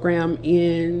repair program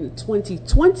in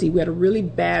 2020. We had a really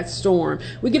bad storm.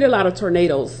 We get a lot of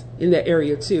tornadoes in that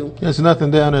area too. There's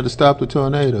nothing down there to stop the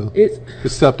tornado. It's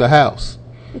stop the house.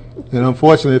 And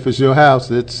unfortunately, if it's your house,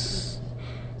 it's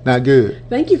not good.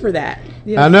 Thank you for that.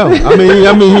 Yeah. I know.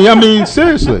 I mean,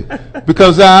 seriously,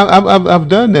 because I've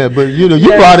done that. But you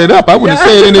brought it up. I wouldn't have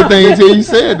said anything until you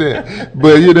said that.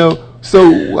 But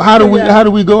so how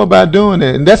do we go about doing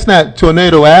that? And that's not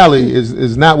Tornado Alley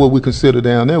is not what we consider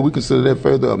down there. We consider that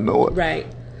further up north. Right.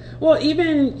 Well,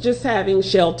 even just having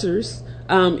shelters.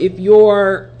 If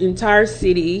your entire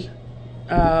city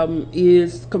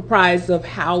is comprised of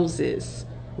houses,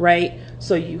 right?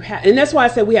 So and that's why I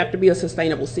said we have to be a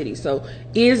sustainable city. So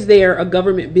is there a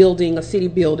government building, a city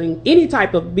building, any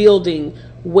type of building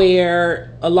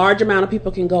where a large amount of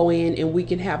people can go in and we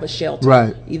can have a shelter,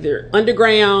 right? Either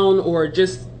underground or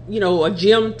just, a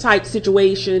gym type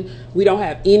situation. We don't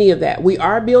have any of that. We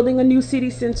are building a new city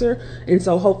center, and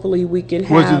so hopefully we can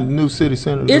have. Where's the new city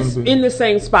center? It's in the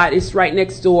same spot. It's right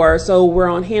next door. So we're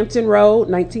on Hampton Road,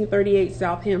 1938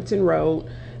 South Hampton Road.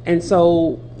 And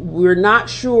so we're not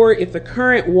sure if the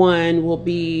current one will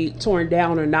be torn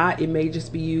down or not. It may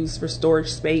just be used for storage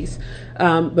space.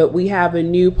 But we have a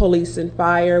new police and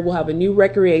fire. We'll have a new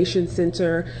recreation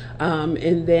center,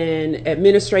 and then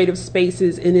administrative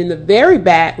spaces. And in the very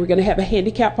back, we're going to have a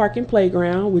handicap parking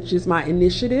playground, which is my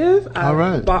initiative. All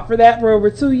right. I fought for that for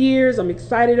over 2 years. I'm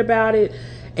excited about it.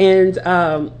 And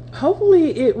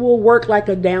hopefully it will work like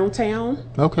a downtown.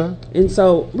 Okay. And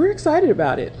so we're excited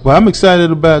about it. Well, I'm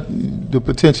excited about the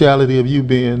potentiality of you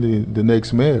being the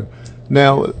next mayor.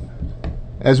 Now,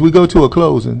 as we go to a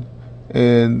closing,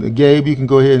 and Gabe, you can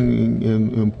go ahead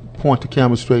and point the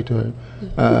camera straight to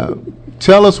her.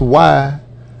 Tell us why,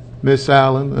 Miss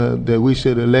Allen, that we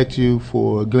should elect you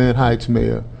for Glen Heights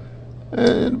mayor.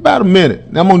 In about a minute.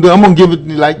 I'm gonna give it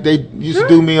like they used to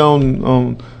do me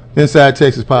on Inside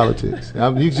Texas Politics.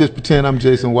 You just pretend I'm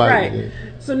Jason White. Right.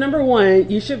 So number one,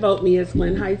 you should vote me as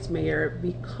Glen Heights mayor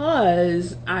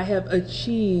because I have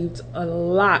achieved a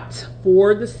lot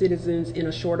for the citizens in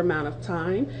a short amount of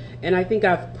time. And I think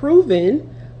I've proven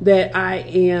that I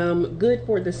am good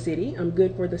for the city. I'm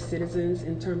good for the citizens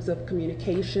in terms of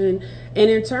communication and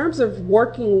in terms of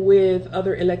working with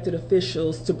other elected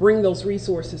officials to bring those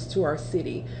resources to our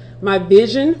city. My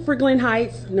vision for Glen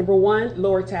Heights, number one,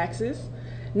 lower taxes.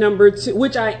 Number two,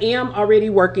 which I am already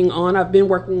working on. I've been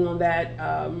working on that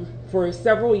for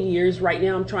several years. Right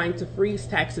now I'm trying to freeze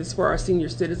taxes for our senior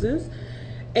citizens.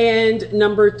 And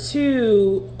number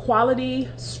two, quality,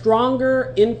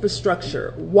 stronger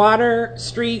infrastructure, water,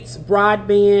 streets,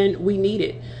 broadband. We need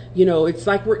it. It's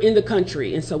like we're in the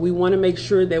country. And so we want to make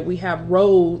sure that we have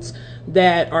roads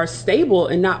that are stable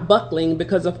and not buckling,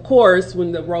 because of course,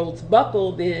 when the roads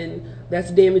buckle, then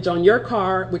that's damage on your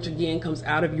car, which again comes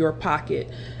out of your pocket.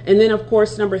 And then of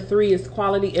course, number three is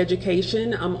quality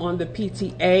education. I'm on the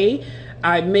PTA.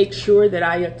 I make sure that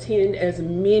I attend as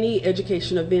many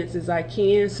education events as I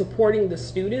can, supporting the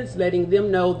students, letting them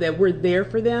know that we're there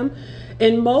for them.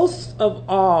 And most of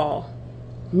all,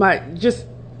 just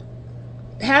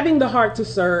having the heart to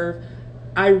serve,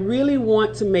 I really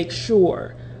want to make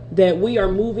sure that we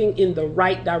are moving in the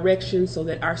right direction so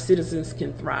that our citizens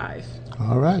can thrive.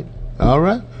 All right.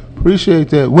 Appreciate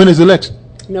that. When is election?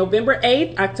 November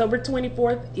 8th, October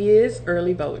 24th is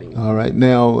early voting. All right.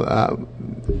 Now,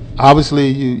 obviously,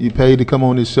 you paid to come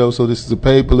on this show, so this is a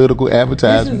paid political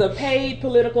advertisement. This is a paid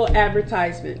political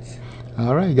advertisement.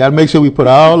 All right. Got to make sure we put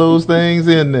all those things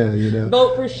in there,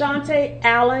 Vote for Shantae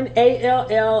Allen,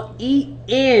 ALLEN,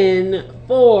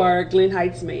 for Glen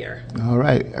Heights mayor. All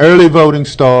right. Early voting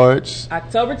starts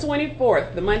October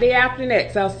 24th, the Monday after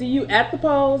next. I'll see you at the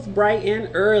polls bright and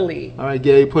early. All right,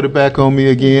 Gabe, put it back on me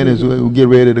again as we get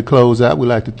ready to close out. We'd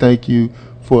like to thank you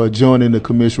for joining the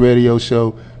Commish Radio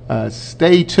Show.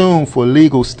 Stay tuned for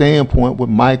Legal Standpoint with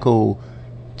Michael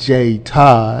J.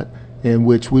 Todd, in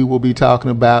which we will be talking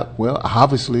about,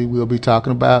 obviously we'll be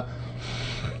talking about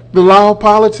the law,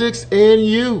 politics, and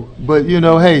you. But,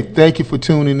 hey, thank you for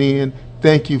tuning in.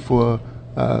 Thank you for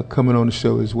coming on the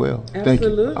show as well. Absolutely. Thank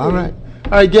you. All right,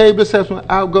 Gabe, let's have some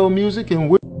outgo music.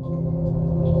 And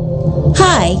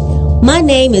Hi, my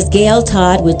name is Gail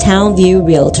Todd with Townview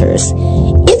Realtors.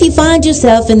 If you find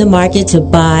yourself in the market to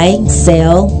buy,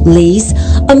 sell, lease,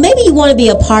 or maybe you want to be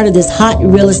a part of this hot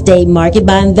real estate market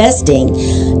by investing,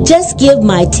 just give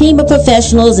my team of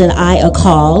professionals and I a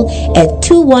call at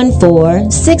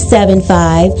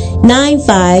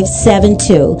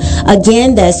 214-675-9572.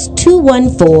 Again, that's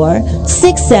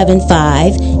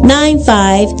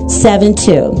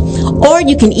 214-675-9572. Or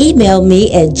you can email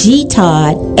me at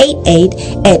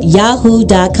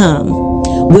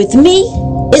gtodd88@yahoo.com. With me,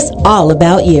 it's all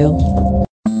about you.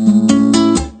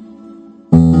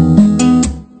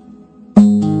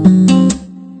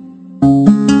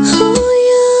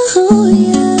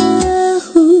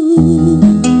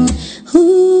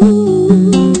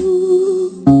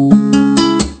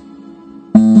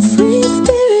 Free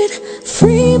spirit,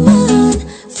 free mind,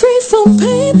 free from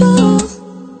paper,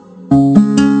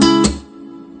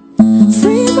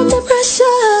 free from the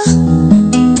pressure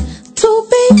to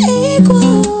be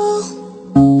equal.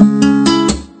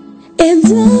 And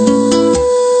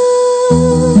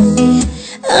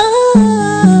I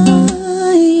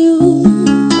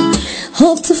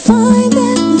hope to find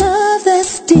that love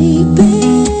that's deep in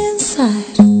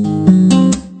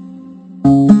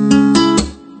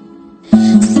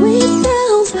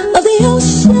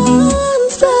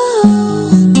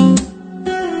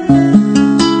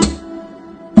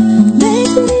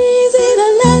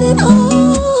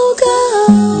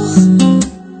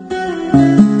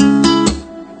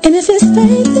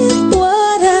faith is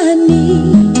what I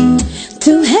need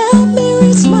to help me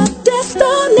reach my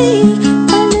destiny.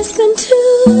 I listen to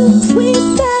sweet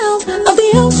sounds of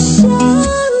the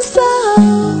ocean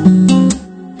sound.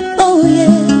 Oh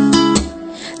yeah,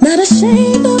 not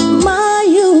ashamed of my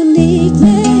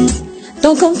uniqueness.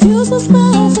 Don't confuse my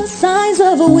smile for signs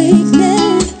of a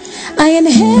weakness. I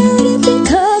inherited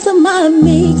because of my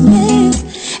meekness,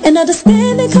 and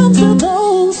understanding comes to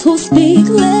those who speak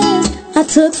less. I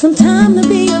took some time to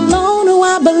be alone, who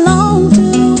I belong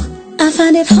to. I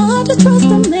find it hard to trust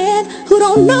a man who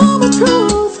don't know the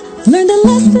truth. Learned the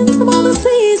lessons from all the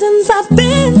seasons I've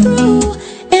been through,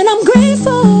 and I'm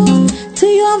grateful to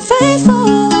you, I'm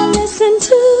faithful. I listen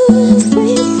to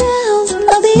sweet sounds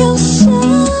of the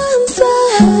ocean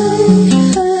side.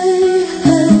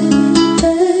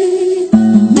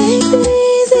 Makes it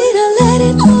easy to let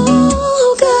it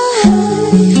all go.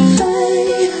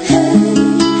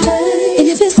 And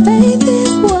if his faith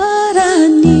is what I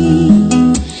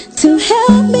need to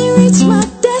help me reach my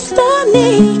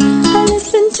destiny, I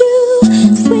listen to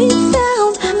sweet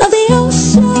sounds of the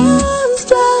ocean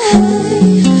side.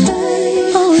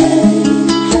 Oh yeah,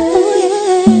 oh yeah.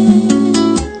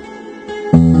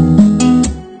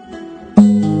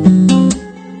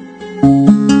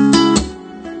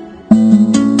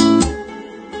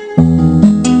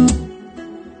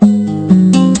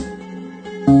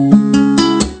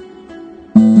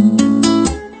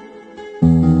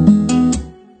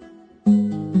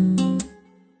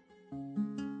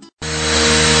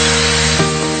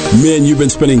 Men, you've been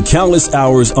spending countless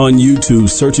hours on YouTube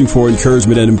searching for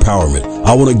encouragement and empowerment.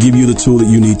 I want to give you the tool that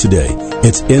you need today.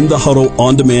 It's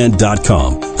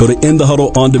InTheHuddleOnDemand.com. Go to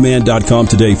InTheHuddleOnDemand.com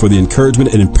today for the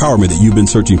encouragement and empowerment that you've been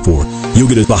searching for. You'll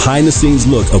get a behind-the-scenes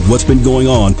look of what's been going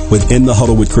on with In the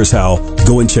Huddle with Chris Howell.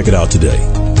 Go and check it out today.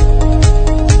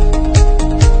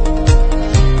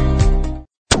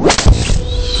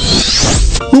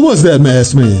 Who was that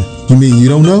masked man? You mean you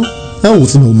don't know? That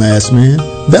was no masked man.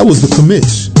 That was the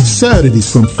Commish.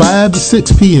 Saturdays from 5 to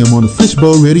 6 p.m. on the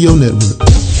Fishbowl Radio Network.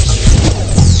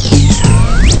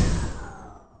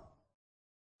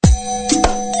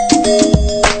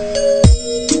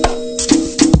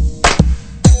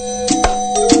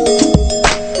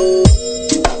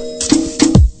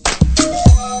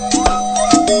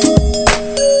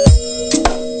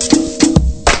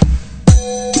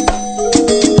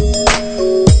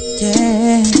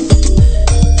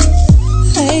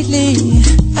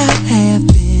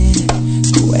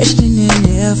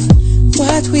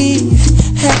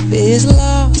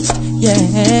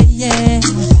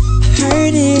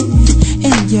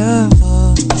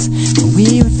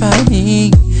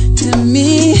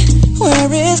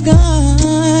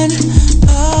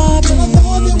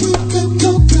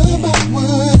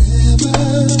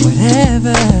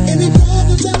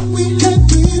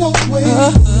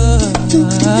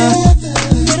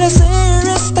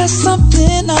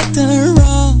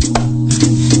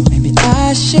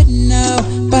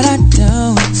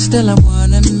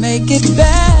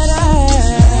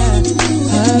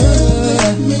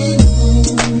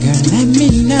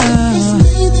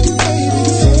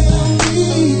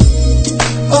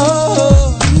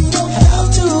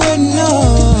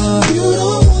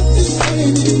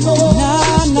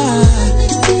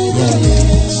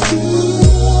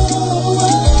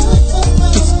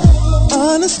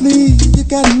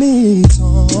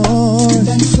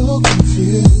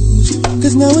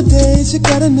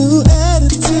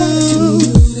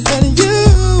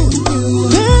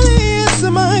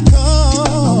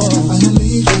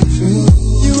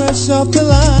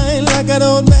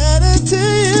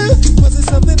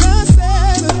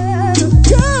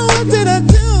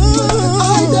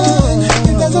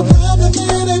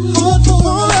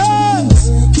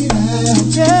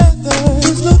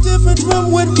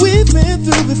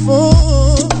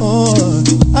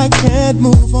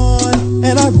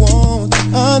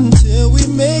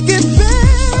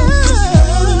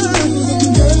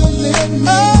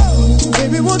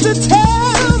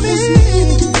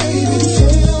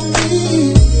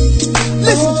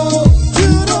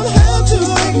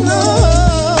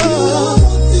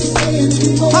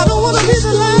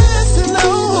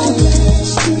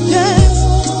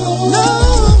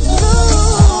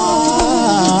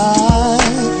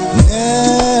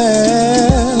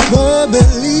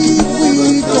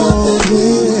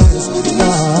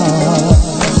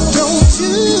 Don't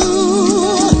you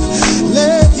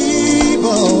let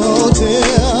evil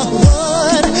tell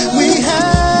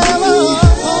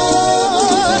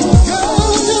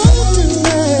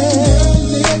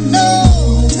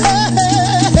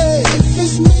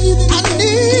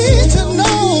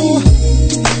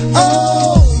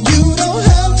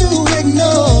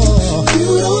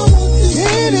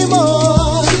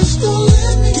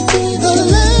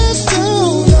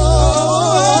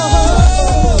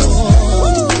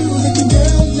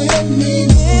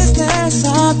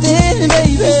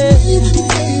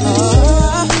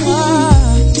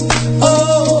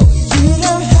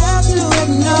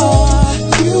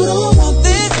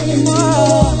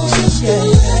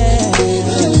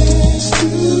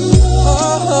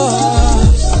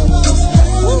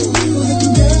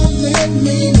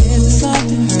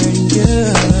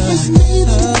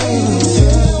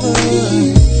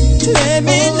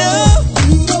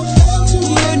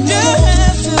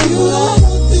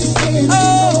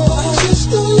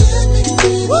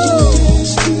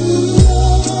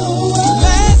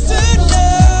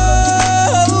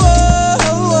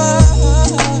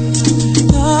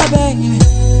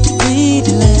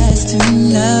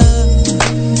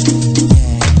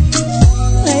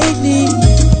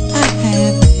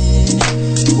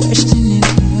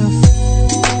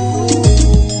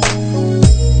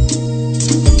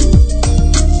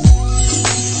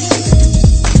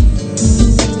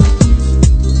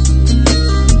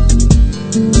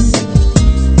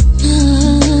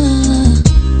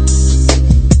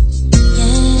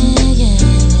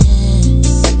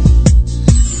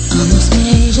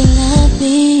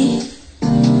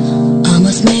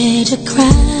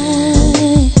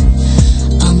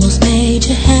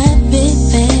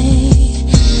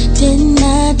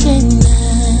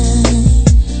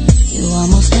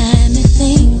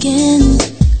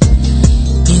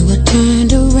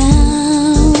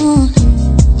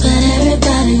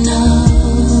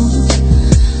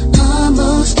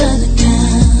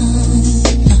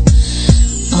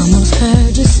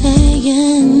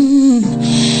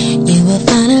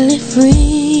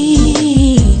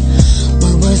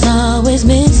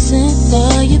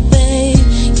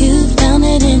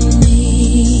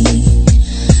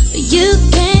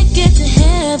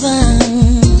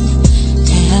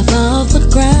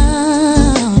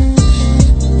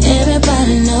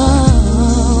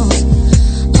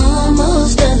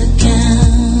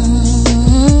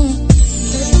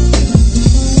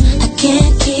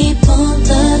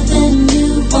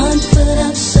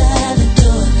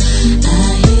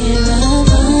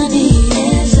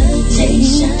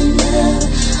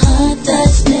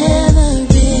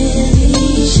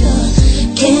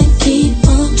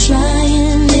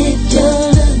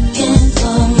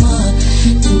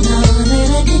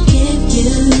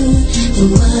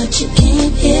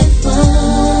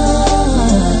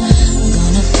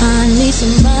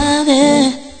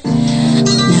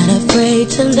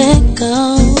to let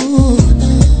go.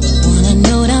 Wanna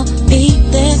know that I'll be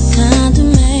that kind of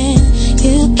man.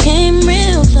 You came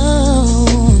real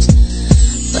close,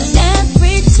 but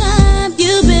every time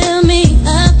you build me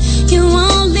up, you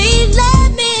only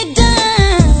let me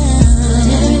down. But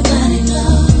everybody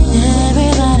knows,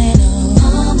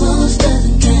 almost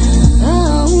doesn't count,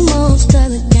 almost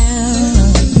doesn't count.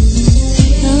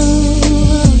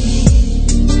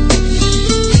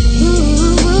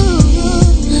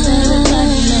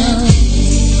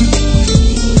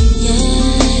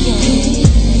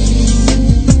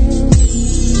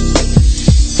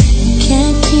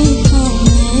 Can't keep on,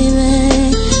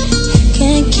 baby.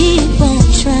 Can't keep on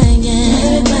trying.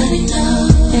 Everybody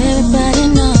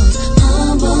knows,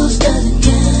 almost doesn't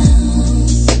count.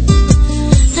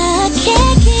 I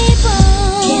can't keep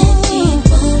on,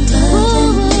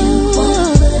 loving you,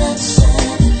 but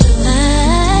I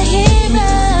hear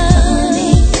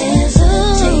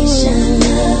hesitation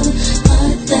of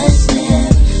heart that's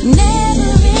never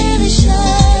really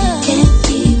sure. Can't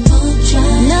keep on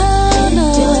trying. No.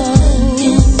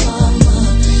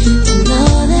 To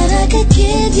know that I could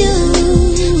give you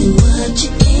what you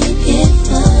came here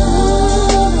for.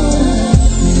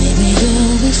 Maybe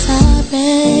you'll be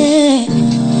sorry,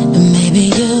 and maybe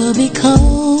you'll be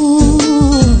cold.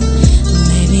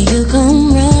 Maybe you'll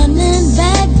come running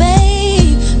back,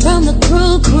 babe, from the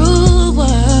cruel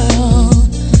world.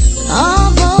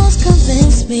 Almost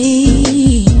convinced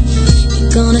me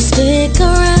you're gonna stick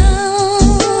around.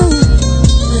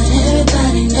 But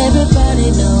everybody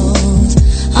knows,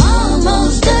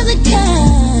 almost doesn't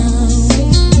count.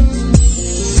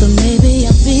 So maybe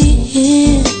I'll be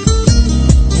here,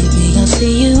 maybe I'll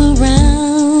see you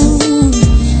around.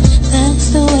 That's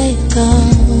the way it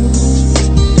goes,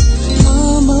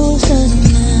 almost doesn't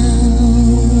count.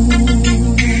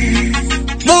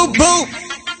 Boom, boom.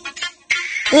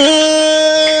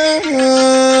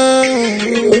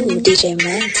 Ooh, DJ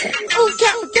Mantic.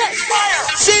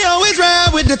 She always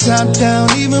ride with the top down,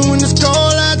 even when it's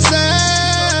cold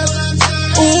outside.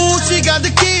 Ooh, she got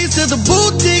the keys to the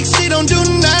boutique. She don't do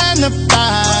 9 to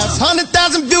 5s.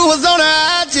 100,000 viewers on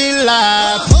her IG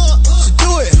live. She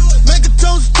do it, make a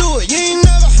toast to it. You ain't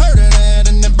never heard of that.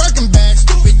 And then Birkin bag,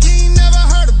 stupid. You ain't never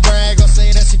heard her brag or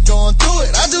say that she going through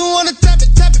it. I just wanna tap it,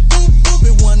 boop, boop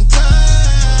it one time.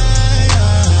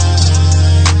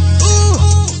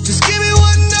 Ooh, just give me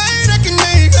one night, I can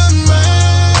make her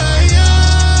mine.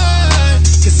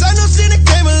 'Cause I know she done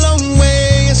came a long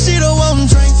way, and she don't want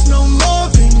drinks no more.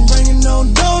 Ain't bringing no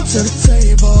dough to the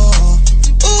table.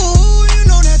 Ooh, you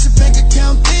know that your bank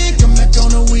account big. Come back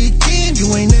on the weekend, you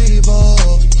ain't able.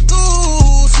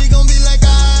 Ooh, she gon' be like,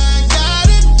 I got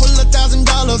it. Pull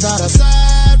 $1,000 out of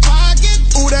side pocket.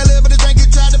 Ooh, that little bit of drink you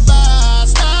tried to buy,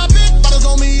 stop it. Bottles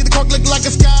on me, the cork look like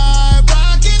a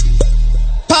skyrocket.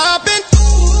 Poppin'.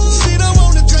 She don't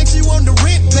want the drink, she want the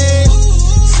rent paid.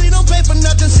 She don't pay for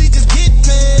nothing, she just get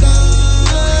paid.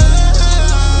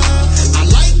 I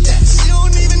like that, she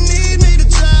don't even need me to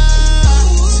try.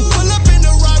 She pull up in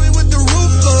the Rari with the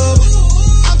roof up.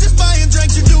 I'm just buying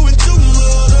drinks, you doing too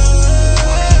much.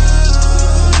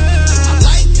 I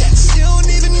like that, she don't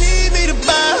even need me to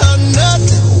buy her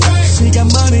nothing. She got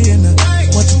money in her,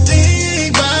 what you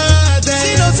think about that?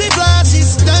 She knows she blind, she's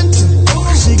stunting.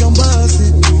 She gon' bust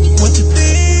it, what you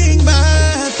think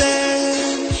about that?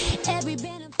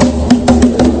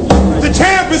 The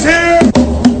champ is here.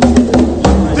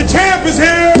 The champ is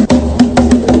here.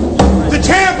 The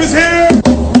champ is here.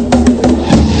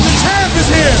 The champ is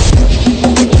here.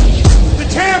 The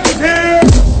champ is here.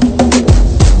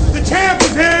 The champ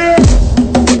is here.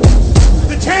 The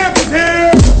champ is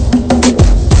here.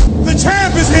 The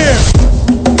champ is here.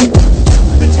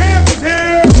 The champ is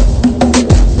here.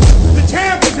 The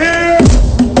champ is here.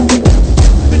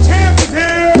 The champ is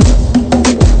here.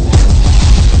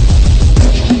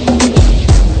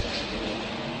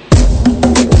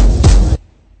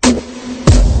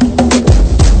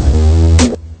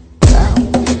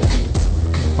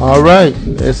 All right,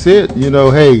 that's it. You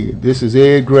know, hey, this is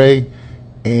Ed Gray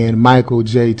and Michael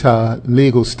J. Todd,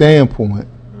 Legal Standpoint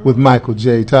with Michael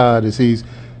J. Todd, as he's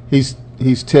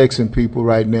texting people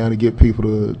right now to get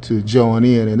people to join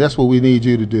in, and that's what we need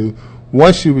you to do.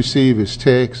 Once you receive his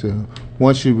text,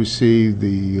 once you receive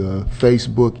the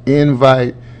Facebook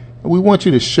invite, we want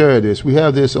you to share this. We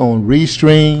have this on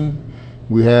Restream.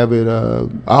 We have it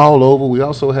all over. We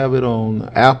also have it on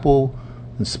Apple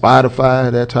and Spotify,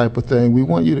 that type of thing. We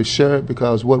want you to share it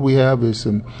because what we have is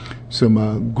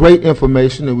some great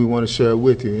information that we want to share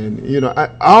with you. And, you know,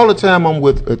 all the time I'm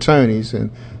with attorneys,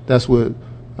 and that's what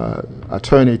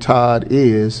Attorney Todd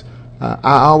is. I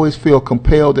always feel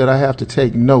compelled that I have to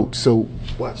take notes. So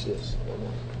watch this.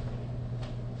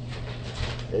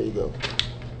 There you go.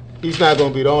 He's not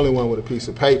going to be the only one with a piece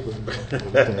of paper.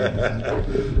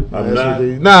 I'm not.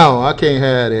 No, I can't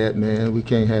have that, man. We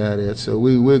can't have that. So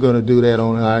we're going to do that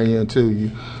on our end,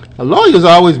 too. Lawyers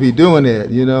always be doing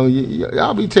that, you know.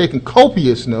 I'll be taking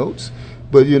copious notes.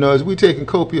 But, you know, as we taking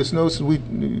copious notes, we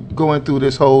going through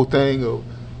this whole thing of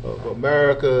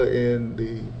America in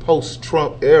the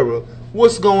post-Trump era,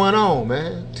 what's going on,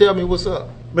 man? Tell me what's up.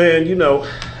 Man, you know,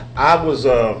 I was...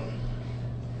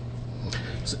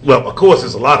 Well, of course,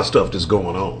 there's a lot of stuff that's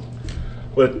going on.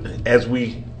 But as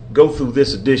we go through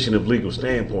this edition of Legal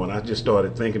Standpoint, I just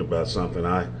started thinking about something.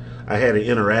 I had an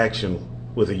interaction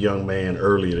with a young man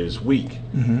earlier this week.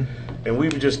 Mm-hmm. And we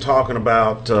were just talking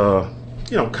about,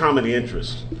 common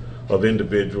interests of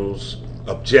individuals,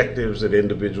 objectives that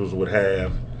individuals would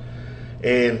have.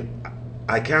 And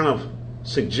I kind of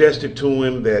suggested to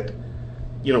him that,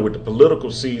 you know, with the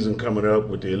political season coming up,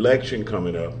 with the election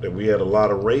coming up, that we had a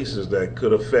lot of races that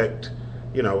could affect,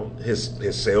 you know,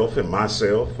 himself and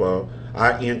myself.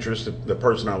 Our interests, the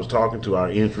person I was talking to, our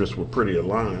interests were pretty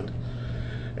aligned.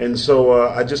 And so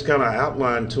I just kind of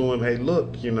outlined to him, hey,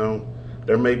 look, you know,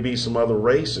 there may be some other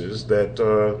races that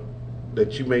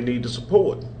you may need to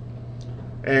support.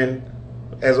 And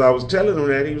as I was telling him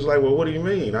that, he was like, well, what do you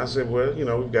mean? I said, well, you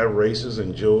know, we've got races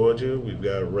in Georgia, we've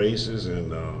got races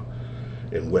in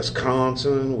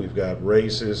Wisconsin, we've got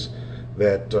races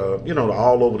that,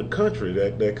 all over the country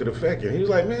that could affect it. He was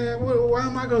like, man, why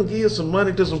am I going to give some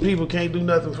money to some people who can't do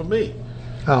nothing for me?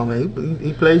 Oh, man,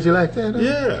 he plays you like that? Huh?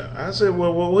 Yeah. I said,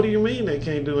 well, what do you mean they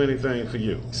can't do anything for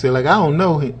you? So, like, I don't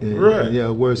know. Right. Yeah,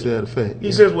 words to that effect.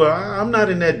 He says, well, I'm not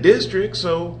in that district,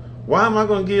 so why am I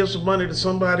going to give some money to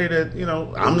somebody that, you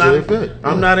know, I'm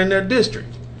not in their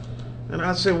district? And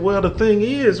I said, well, the thing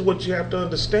is, what you have to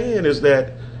understand is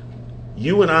that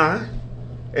you and I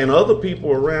and other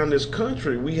people around this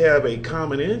country, we have a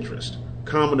common interest,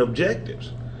 common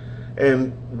objectives.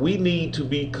 And we need to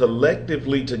be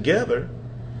collectively together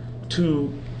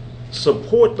to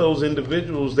support those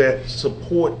individuals that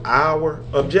support our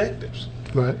objectives.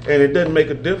 Right. And it doesn't make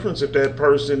a difference if that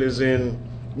person is in,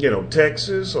 you know,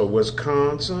 Texas or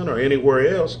Wisconsin or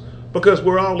anywhere else, because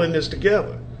we're all in this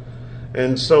together.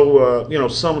 And so,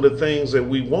 some of the things that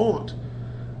we want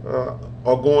are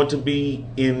going to be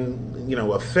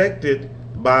affected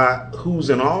by who's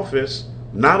in office,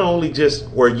 not only just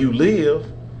where you live,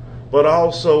 but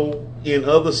also in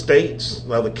other states,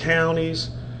 other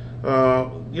counties,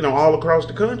 all across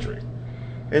the country.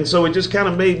 And so it just kind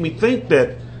of made me think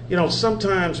that,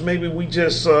 sometimes maybe we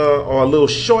just are a little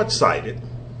short-sighted,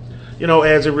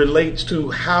 as it relates to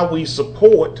how we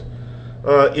support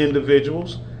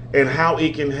individuals and how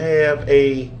it can have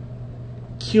a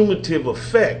cumulative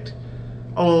effect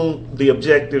on the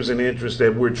objectives and interests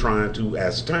that we're trying to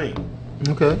ascertain.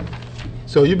 Okay.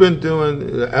 So you've been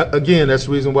doing, again, that's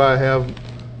the reason why I have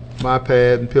my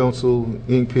pad and pencil,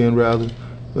 ink pen rather.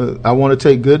 I want to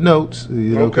take good notes,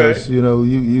 because,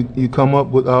 you come up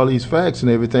with all these facts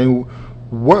and everything.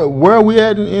 Where are we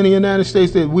at in the United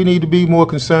States that we need to be more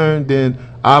concerned than,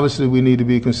 obviously we need to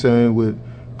be concerned with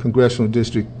Congressional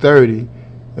District 30.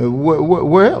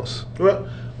 Where else?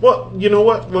 Well, you know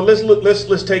what? Well,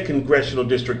 let's take Congressional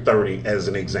District 30 as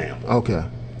an example. Okay.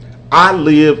 I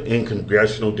live in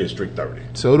Congressional District 30.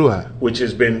 So do I. Which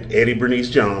has been Eddie Bernice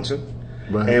Johnson.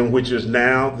 Right. And which is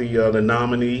now the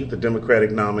nominee, the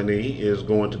Democratic nominee, is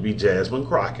going to be Jasmine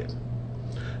Crockett.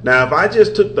 Now, if I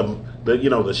just took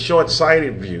the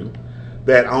short-sighted view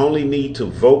that I only need to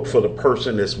vote for the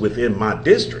person that's within my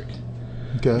district,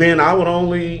 okay, then I would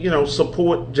only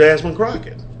support Jasmine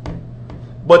Crockett.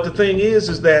 But the thing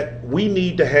is that we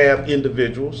need to have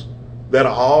individuals that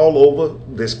are all over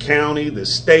this county,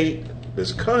 this state,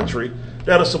 this country,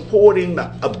 that are supporting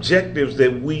the objectives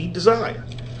that we desire.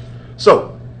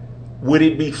 So, would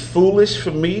it be foolish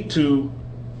for me to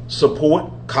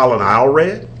support Colin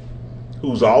Allred,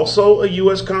 who's also a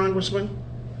U.S. congressman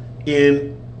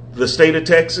in the state of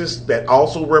Texas that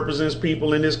also represents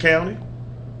people in this county?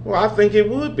 Well, I think it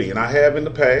would be, and I have in the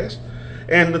past.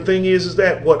 And the thing is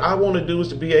that what I want to do is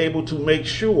to be able to make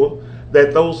sure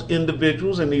that those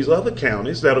individuals in these other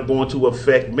counties that are going to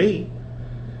affect me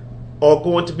are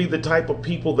going to be the type of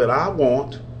people that I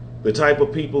want, the type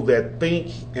of people that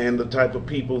think, and the type of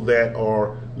people that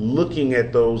are looking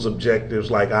at those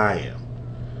objectives like I am.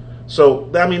 So,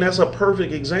 that's a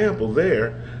perfect example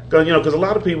there. Because a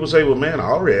lot of people say, well, man,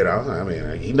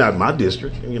 he's not in my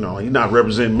district. He's not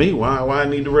representing me. Why I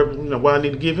need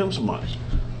to give him some money?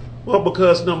 Well,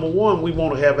 because number one, we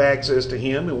want to have access to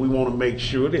him, and we want to make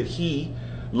sure that he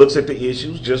looks at the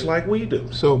issues just like we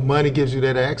do. So money gives you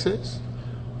that access?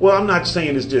 Well, I'm not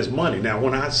saying it's just money. Now,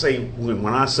 when I say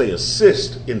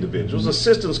assist individuals,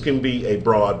 assistance can be a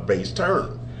broad-based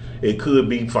term. It could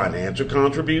be financial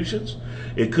contributions.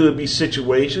 It could be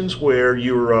situations where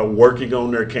you're working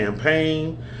on their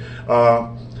campaign.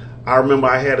 I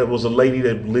remember it was a lady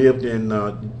that lived in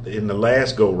the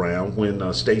last go-round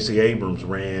when Stacey Abrams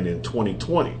ran in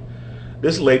 2020.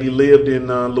 This lady lived in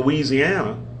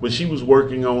Louisiana, but she was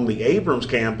working on the Abrams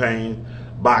campaign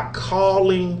by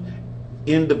calling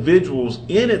individuals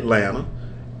in Atlanta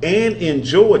and in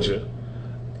Georgia,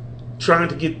 trying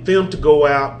to get them to go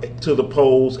out to the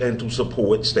polls and to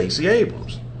support Stacey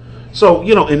Abrams. So,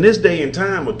 in this day and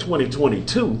time of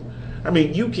 2022, I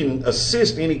mean, you can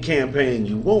assist any campaign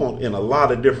you want in a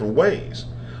lot of different ways.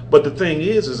 But the thing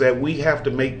is that we have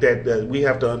to make that we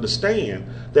have to understand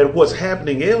that what's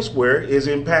happening elsewhere is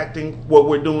impacting what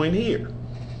we're doing here.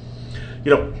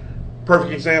 Another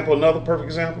perfect example.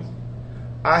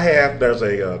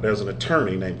 There's an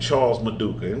attorney named Charles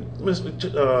Maduka, and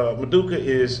Mr. Maduka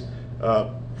is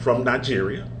from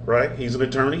Nigeria, right? He's an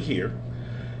attorney here,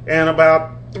 and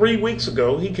about 3 weeks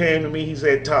ago, he came to me. He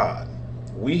said, "Todd,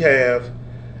 we have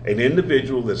an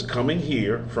individual that's coming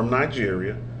here from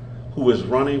Nigeria who is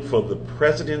running for the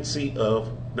presidency of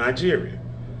Nigeria."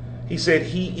 He said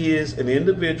he is an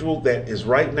individual that is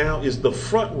right now is the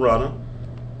front runner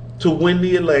to win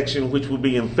the election, which will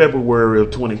be in February of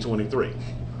 2023.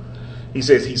 He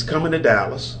says he's coming to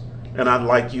Dallas, and I'd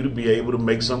like you to be able to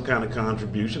make some kind of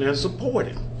contribution and support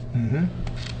him. Mm-hmm.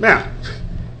 Now,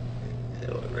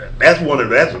 that's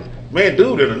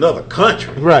dude in another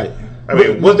country. Right. I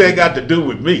mean, what's that got to do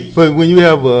with me? But when you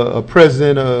have a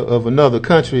president of another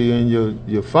country in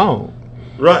your phone,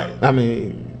 right? I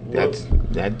mean, that's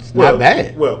not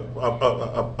bad. Well,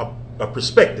 a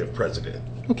prospective president.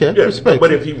 Okay, prospective.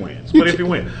 But if he wins, You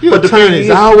attorneys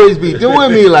always be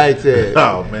doing me like that.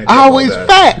 Oh man, always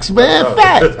facts, man,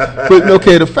 facts. But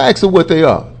okay, the facts are what they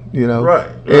are, Right.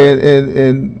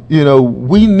 And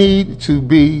we need to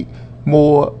be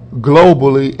more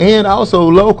globally and also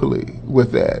locally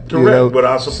with that. Correct. With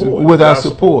our support. With our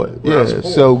support. Yeah.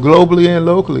 So globally and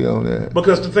locally on that.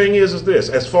 Because the thing is this: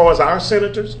 as far as our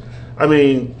senators, I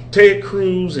mean, Ted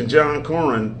Cruz and John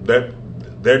Cornyn,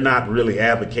 they're not really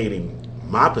advocating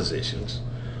my positions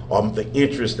or the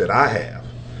interests that I have,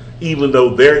 even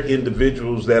though they're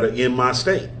individuals that are in my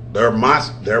state. They're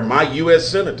my U.S.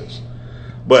 senators.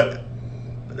 But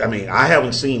I mean, I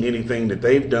haven't seen anything that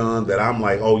they've done that I'm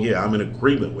like, oh yeah, I'm in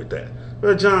agreement with that.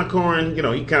 But John Cornyn,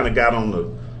 he kind of got on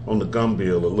the gum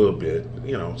bill a little bit,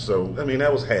 So I mean,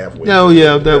 that was halfway. Oh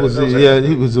yeah, that was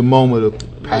it was a moment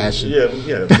of passion. Yeah.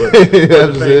 But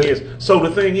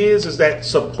the thing is that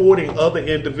supporting other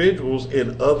individuals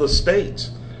in other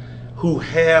states who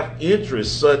have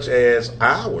interests such as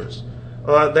ours,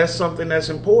 that's something that's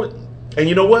important. And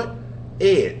you know what,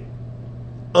 Ed?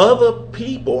 Other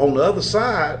people on the other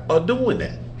side are doing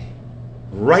that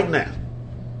right now,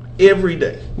 every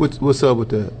day. What's up with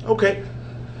that? Okay,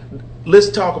 let's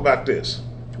talk about this.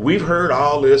 We've heard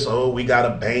all this. Oh, we got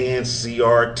to ban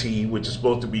CRT, which is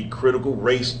supposed to be critical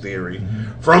race theory,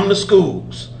 from the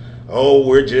schools. Oh,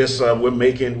 we're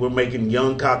making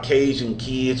young Caucasian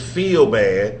kids feel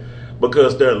bad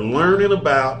because they're learning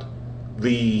about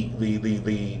the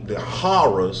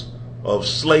horrors of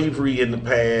slavery in the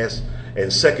past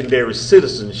and secondary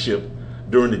citizenship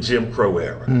during the Jim Crow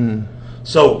era.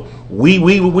 So we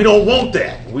don't want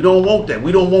that. We don't want that.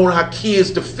 We don't want our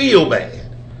kids to feel bad.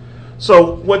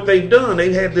 So what they've done,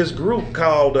 they had this group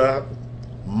called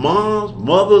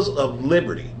Moms of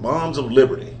Liberty.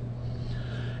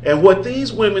 And what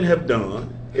these women have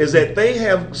done is that they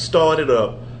have started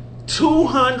up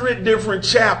 200 different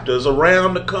chapters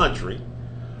around the country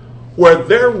where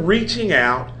they're reaching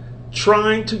out,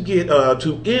 trying to get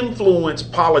to influence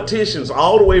politicians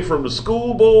all the way from the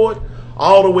school board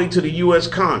all the way to the U.S.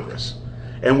 Congress.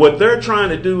 And what they're trying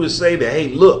to do is say that, hey,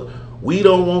 look, we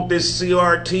don't want this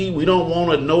CRT. We don't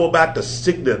want to know about the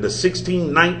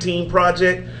 1619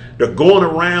 project. They're going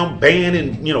around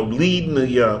banning, leading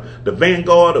the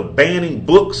vanguard of banning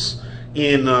books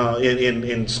in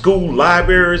school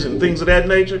libraries and things of that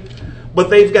nature. But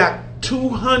they've got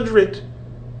 200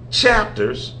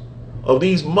 chapters of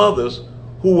these mothers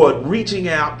who are reaching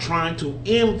out, trying to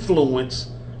influence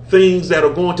things that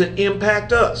are going to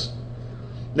impact us.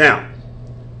 Now,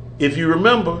 if you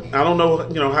remember, I don't know,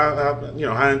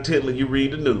 how intently you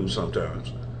read the news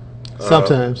sometimes.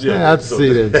 Sometimes, I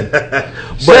see that.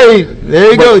 Shade,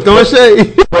 there you go, throwing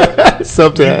shade.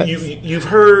 Sometimes you've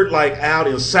heard like out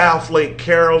in South Lake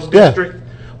Carroll's district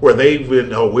where they've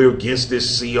been, we're against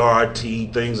this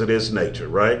CRT, things of this nature,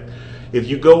 right? If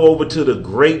you go over to the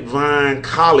Grapevine,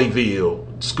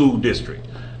 Colleyville school district.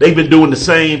 They've been doing the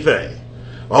same thing.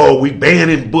 Oh, we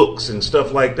banning books and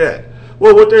stuff like that.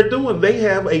 Well, what they're doing, they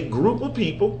have a group of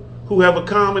people who have a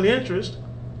common interest,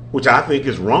 which I think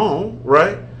is wrong,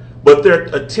 right? But they're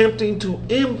attempting to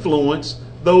influence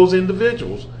those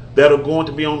individuals that are going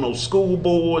to be on those school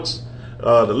boards,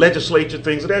 the legislature,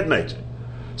 things of that nature.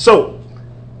 So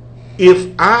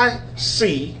if I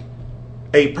see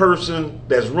a person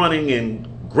that's running in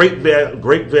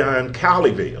Grapevine,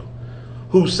 Colleyville,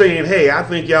 who's saying, hey, I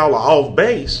think y'all are off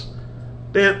base,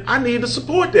 then I need to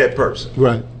support that person.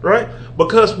 Right. Right?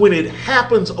 Because when it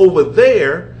happens over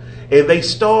there and they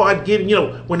start getting,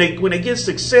 when they get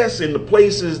success in the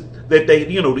places that they,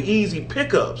 the easy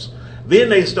pickups, then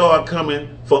they start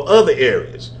coming for other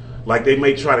areas. Like they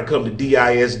may try to come to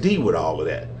DISD with all of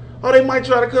that. Or they might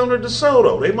try to come to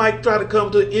DeSoto. They might try to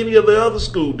come to any of the other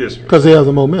school districts. Because they have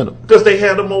the momentum. Because they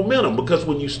have the momentum. Because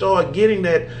when you start getting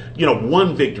that,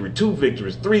 1 victory, 2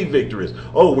 victories, 3 victories,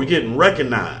 oh, we're getting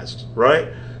recognized, right?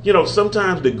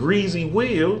 Sometimes the greasy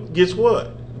wheel gets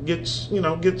what? Gets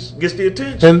the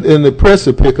attention. And the press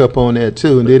will pick up on that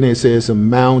too. And then they say it's a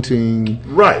mounting.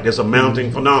 Right, it's a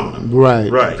mounting phenomenon.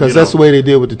 Right. Right. Because that's the way they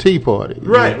did with the Tea Party.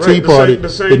 Right, the Tea Party the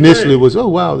same initially thing. was, oh,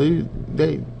 wow,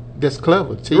 they that's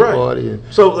clever, Tea Right. Party.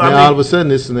 And so now all of a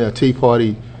sudden it's in their Tea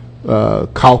Party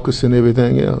caucus and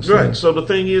everything else. Right. Yeah. So the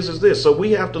thing is this. So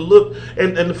we have to look,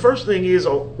 and the first thing is,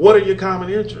 what are your common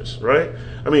interests, right?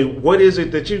 I mean, what is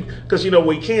it that because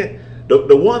we can't.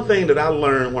 The one thing that I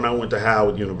learned when I went to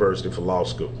Howard University for law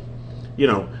school,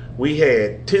 we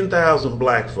had 10,000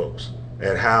 black folks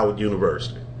at Howard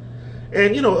University.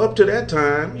 And, up to that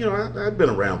time, I'd been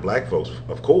around black folks,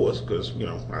 of course, because,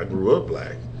 I grew up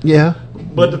black. Yeah.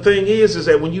 But the thing is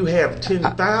that when you have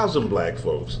 10,000 black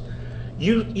folks,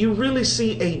 you really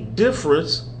see a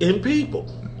difference in people,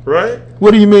 right?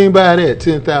 What do you mean by that,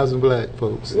 10,000 black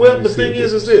folks? Well, the thing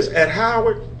is this. At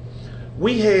Howard,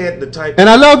 we had the type. And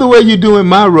I love the way you're doing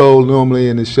my role normally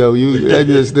in the show.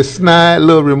 Just the snide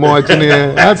little remarks in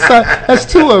there. That's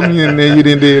 2 of them in there you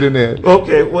didn't do it in there.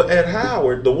 Okay, well, at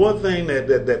Howard, the one thing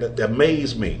that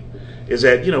amazed me is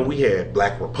that, we had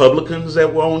black Republicans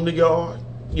that were on the yard,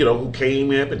 who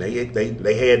came up and they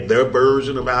had their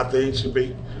version of how things should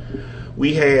be.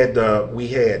 We had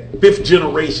 5th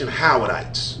generation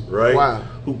Howardites, right? Wow.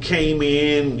 Who came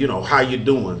in, how you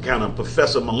doing? Kind of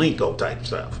Professor Malenko type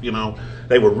stuff,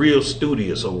 They were real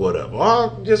studious or whatever.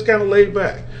 Or just kind of laid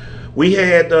back. We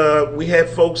had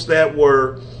folks that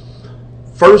were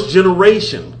 1st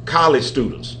generation college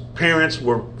students. Parents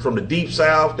were from the Deep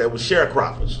South that were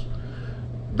sharecroppers.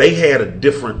 They had a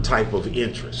different type of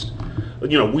interest.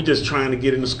 We just trying to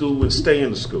get into school and stay in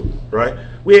the school, right?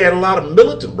 We had a lot of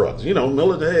militant brothers,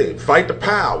 hey, fight the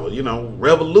power,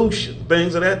 revolution,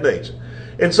 things of that nature.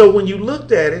 And so when you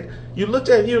looked at it, you're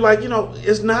like,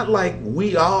 it's not like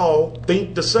we all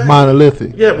think the same.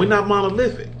 Monolithic. Yeah, we're not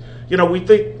monolithic. We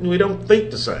don't think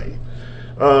the same.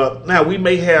 Now, we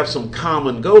may have some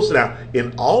common goals. Now,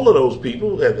 in all of those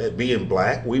people, being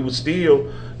black, we were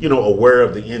still, aware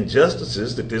of the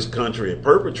injustices that this country had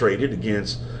perpetrated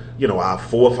against, our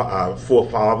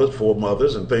forefathers,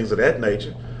 foremothers, and things of that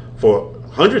nature for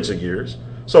hundreds of years.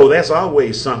 So that's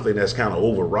always something that's kind of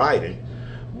overriding.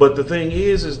 But the thing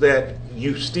is that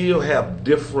you still have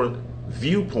different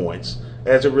viewpoints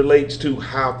as it relates to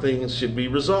how things should be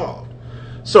resolved.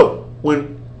 So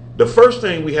when the first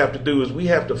thing we have to do is we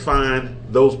have to find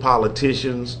those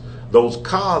politicians, those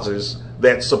causes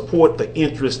that support the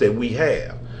interests that we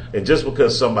have. And just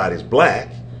because somebody's black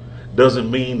doesn't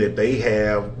mean that they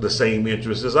have the same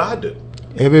interests as I do.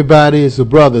 Everybody is a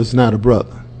brother, is not a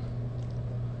brother.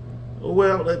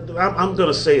 Well, I'm going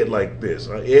to say it like this.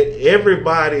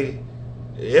 Everybody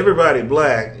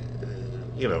black,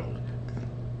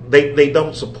 they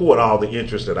don't support all the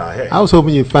interests that I have. I was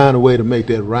hoping you'd find a way to make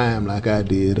that rhyme like I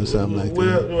did or something like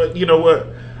that. Well, you know what?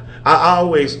 I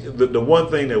always, the one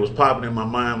thing that was popping in my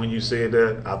mind when you said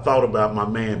that, I thought about my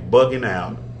man bugging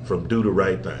out from Do the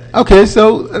Right Thing. Okay,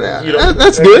 so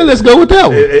that's good. Let's go with that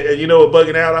one. And you know what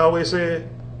bugging out always said?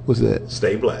 What's that?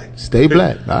 Stay black. Stay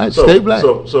black. All right, stay black.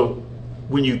 So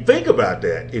when you think about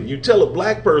that, if you tell a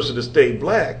black person to stay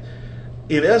black,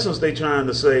 in essence, they trying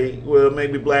to say, well,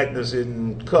 maybe blackness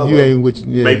isn't color.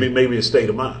 Maybe it's state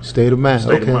of mind. State of mind.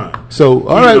 State of mind. So,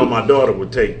 all right. My daughter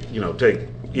would take issue with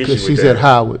that. She's at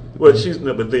Howard. Well,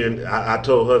 but then I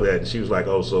told her that, and she was like,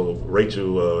 oh, so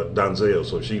Rachel Donzel,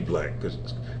 so she's black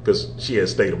because she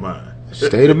has state of mind.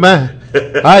 State of mind.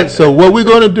 All right. So what we're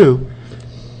going to do,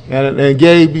 and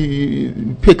Gabe,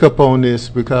 you pick up on this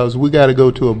because we got to go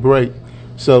to a break.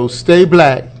 So stay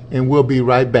black, and we'll be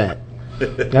right back. All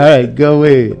right, go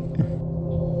ahead.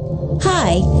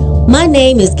 Hi, my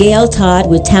name is Gail Todd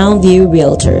with Townview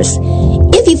Realtors.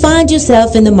 If you find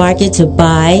yourself in the market to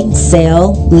buy,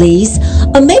 sell, lease,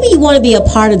 or maybe you want to be a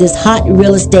part of this hot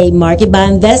real estate market by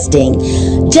investing,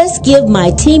 just give my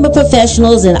team of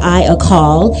professionals and I a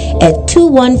call at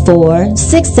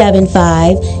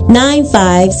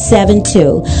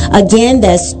 214-675-9572. Again,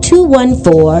 that's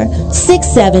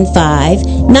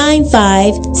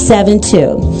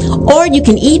 214-675-9572. Or you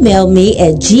can email me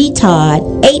at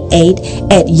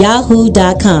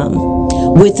gtodd88@yahoo.com.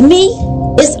 With me,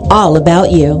 it's all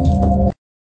about you.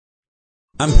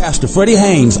 I'm Pastor Freddie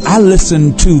Haynes. I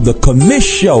listen to the Commish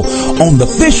show on the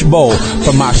Fishbowl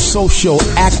for my social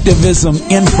activism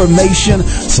information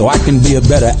so I can be a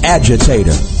better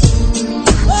agitator.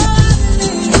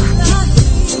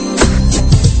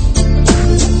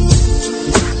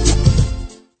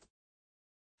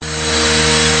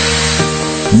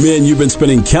 Men, you've been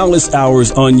spending countless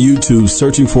hours on YouTube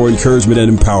searching for encouragement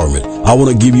and empowerment. I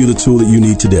want to give you the tool that you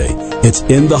need today. It's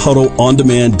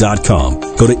InTheHuddleOnDemand.com.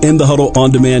 Go to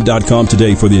InTheHuddleOnDemand.com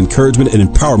today for the encouragement and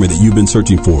empowerment that you've been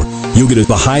searching for. You'll get a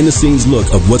behind-the-scenes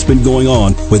look of what's been going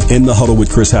on within the Huddle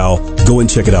with Chris Howell. Go and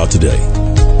check it out today.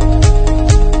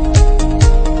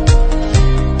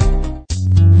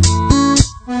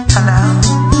 Hello?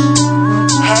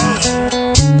 Hey,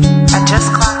 I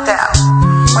just clocked out.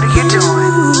 What are you doing?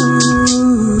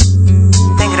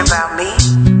 Thinking about me?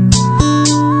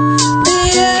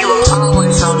 You are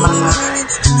always on my mind.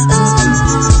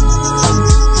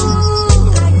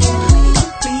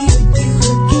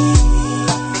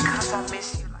 Because I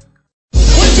miss you like.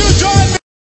 Would you join me?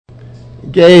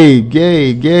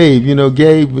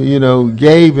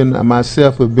 Gabe and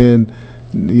myself have been,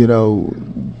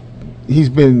 he's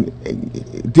been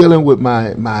dealing with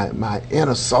my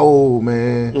inner soul,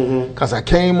 man. Because I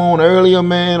came on earlier,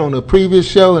 man, on the previous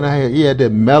show, and he had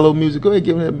that mellow music. Go ahead,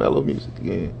 give me that mellow music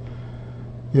again.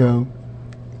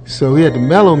 So he had the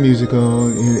mellow music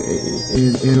on,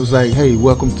 and it was like, hey,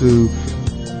 welcome to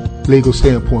Legal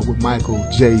Standpoint with Michael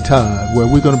J. Todd, where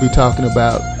we're going to be talking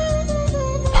about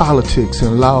politics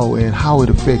and law and how it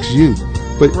affects you.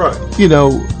 But, he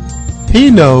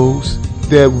knows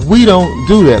that we don't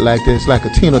do that like that. It's like a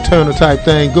Tina Turner type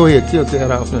thing. Go ahead, tilt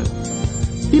that off now.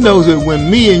 He knows that when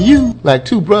me and you, like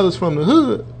two brothers from the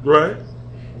hood, right?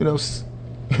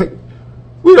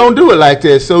 We don't do it like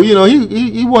that. So, he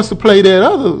wants to play that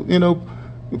other,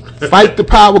 fight the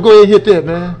power. Go ahead and hit that,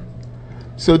 man.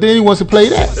 So then he wants to play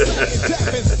that.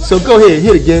 So go ahead,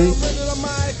 hit it, Gabe.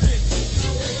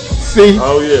 See?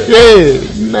 Oh, yeah. Yeah.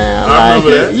 Now, I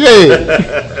remember that.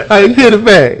 Yeah. I hit it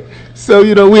back. So,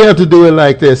 we have to do it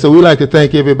like that. So we like to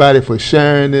thank everybody for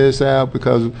sharing this out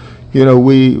because,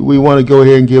 we want to go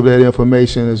ahead and give that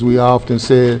information. As we often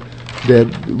said, that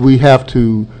we have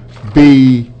to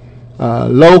be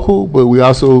local, but we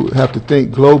also have to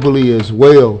think globally as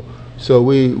well. So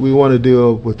we want to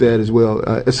deal with that as well.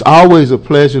 It's always a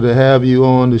pleasure to have you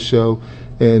on the show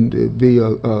and be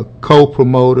a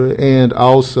co-promoter and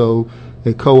also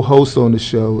a co-host on the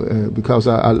show because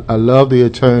I love the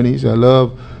attorneys. I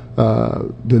love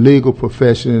the legal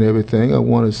profession and everything. I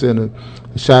want to send a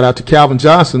shout out to Calvin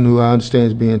Johnson, who I understand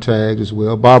is being tagged as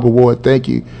well. Barbara Ward, thank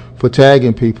you for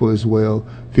tagging people as well.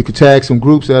 If you could tag some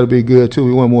groups, that would be good too.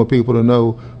 We want more people to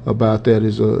know about that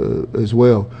as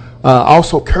well.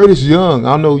 Also, Curtis Young.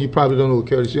 I know you probably don't know who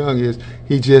Curtis Young is.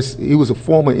 He was a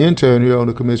former intern here on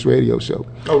the Commish radio show.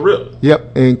 Oh, really?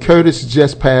 Yep. And Curtis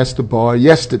just passed the bar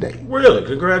yesterday. Really?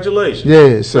 Congratulations.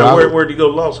 Yeah. So now, where did you go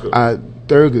to law school?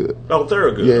 Thurgood. Oh,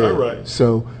 Thurgood. Yeah. All right.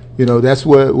 So that's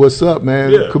what's up,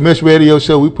 man. Yeah. Commish radio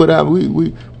show we put out.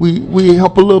 We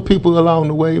help a little people along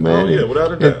the way, man. Oh yeah,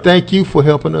 without a doubt. And thank you for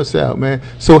helping us out, man.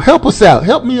 So help us out.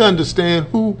 Help me understand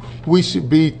who we should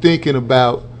be thinking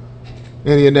about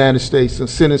in the United States and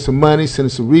sending some money, sending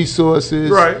some resources,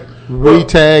 right?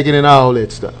 Retagging and all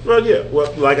that stuff. Well, yeah.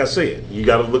 Well, like I said, you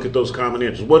got to look at those common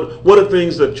interests. What are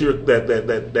things that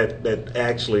that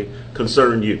actually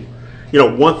concern you?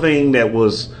 One thing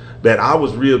that I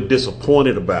was real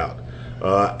disappointed about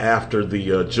after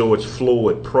the George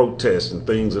Floyd protests and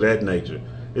things of that nature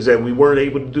is that we weren't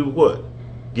able to do what?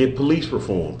 Get police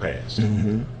reform passed.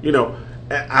 Mm-hmm.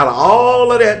 Out of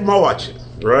all of that marching,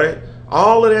 right?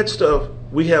 All of that stuff,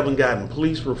 we haven't gotten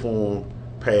police reform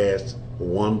passed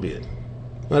one bit.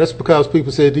 Well, that's because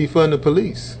people say defund the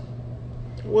police.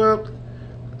 Well,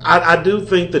 I do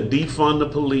think that defund the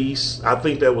police, I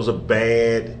think that was a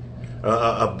bad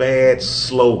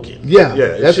slogan. Yeah,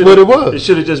 that's what it was. It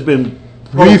should have just been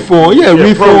reform. Yeah,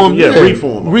 reform.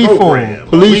 Program.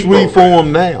 Police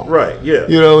reform now. Right. Yeah.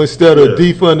 You know, instead of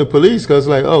defund the police, because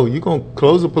like, oh, you gonna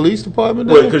close the police department?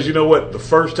 Well, because you know what, the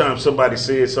first time somebody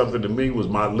said something to me was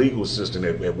my legal assistant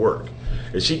at work,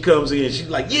 and she comes in, and she's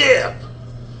like, "Yeah,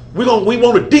 we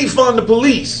want to defund the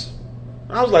police."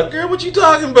 I was like, "Girl, what you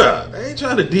talking about? I ain't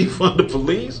trying to defund the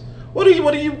police. What are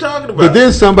you talking about?" But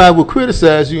then somebody will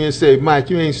criticize you and say, "Mike,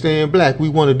 you ain't staying black. We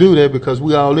want to do that because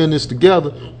we all in this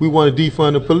together. We want to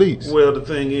defund the police." Well, the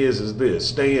thing is this: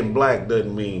 staying black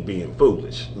doesn't mean being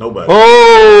foolish. Nobody.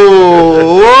 Oh,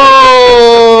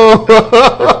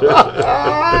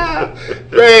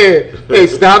 man! Hey,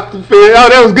 stop the fear. Oh,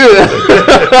 that was good.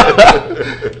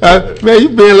 Man, you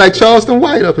being like Charleston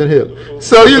White up in here.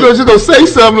 So you're just gonna say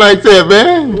something like that,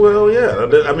 man? Well, yeah.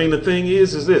 I mean, the thing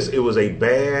is this: it was a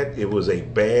bad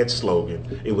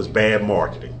slogan. It was bad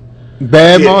marketing.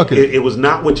 Bad marketing. It was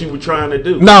not what you were trying to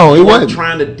do. No, you it wasn't.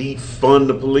 trying to defund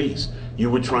the police. You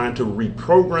were trying to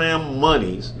reprogram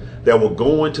monies that were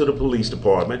going to the police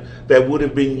department that would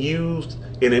have been used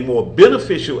in a more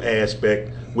beneficial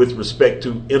aspect with respect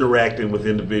to interacting with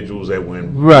individuals that were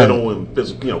in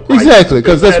physical, exactly,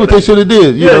 because that's what they should have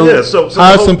did. You know, So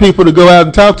hire some people to go out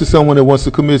and talk to someone that wants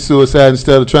to commit suicide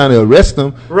instead of trying to arrest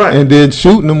them, and then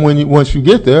shooting them once you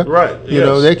get there, You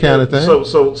know, that kind of thing.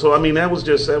 So I mean, that was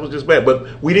just bad.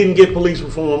 But we didn't get police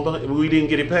reform. We didn't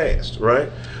get it passed, right?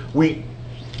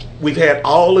 We've had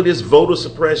all of this voter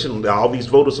suppression, all these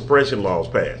voter suppression laws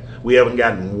passed. We haven't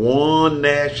gotten one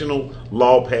national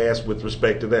law passed with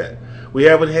respect to that. We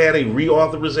haven't had a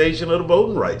reauthorization of the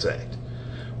Voting Rights Act,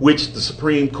 which the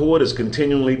Supreme Court is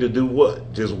continually to do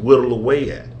what? Just whittle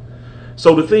away at.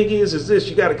 So the thing is this: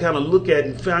 you got to kind of look at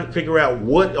and figure out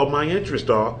what my interests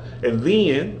are, and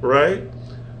then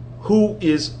who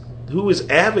is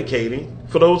advocating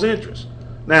for those interests.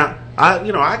 Now,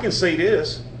 I can say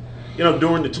this.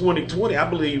 During the 2020, I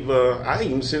believe I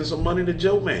even sent some money to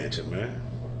Joe Manchin, man.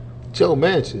 Joe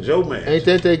Manchin. Ain't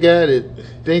that guy that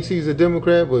thinks he's a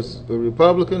Democrat was a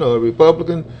Republican, or a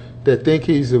Republican that think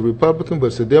he's a Republican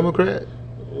but's a Democrat?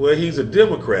 Well, he's a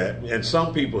Democrat, and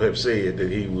some people have said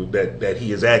that he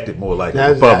has acted more like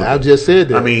a Republican. I just said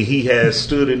that. I mean, he has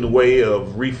stood in the way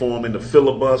of reforming the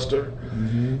filibuster.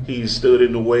 Mm-hmm. He stood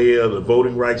in the way of the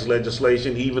voting rights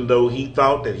legislation, even though he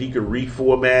thought that he could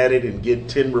reformat it and get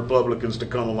 10 Republicans to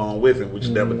come along with him, which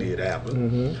never did happen.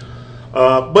 Mm-hmm.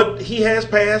 But he has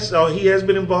passed, he has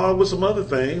been involved with some other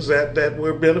things that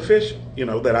were beneficial,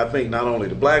 that I think not only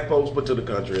to black folks, but to the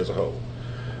country as a whole.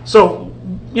 So,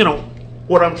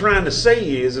 what I'm trying to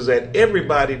say is that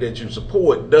everybody that you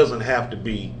support doesn't have to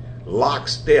be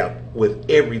lockstep with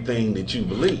everything that you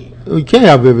believe. You can't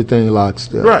have everything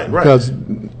lockstep. Right. Because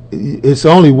it's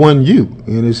only one you,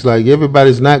 and it's like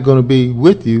everybody's not going to be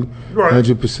with you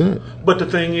 100%. But the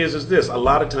thing is this: a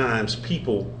lot of times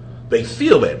people, they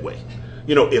feel that way.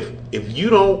 If you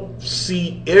don't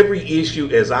see every issue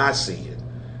as I see it,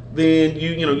 then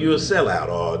you're a sellout,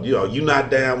 or you're not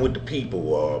down with the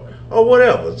people, or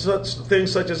whatever,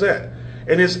 things such as that.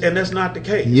 And that's not the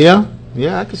case. Yeah,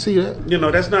 I can see that.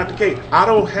 That's not the case. I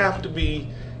don't have to be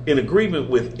in agreement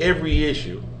with every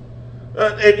issue.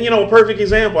 And a perfect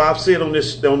example I've said on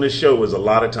this show is a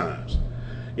lot of times.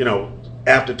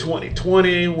 After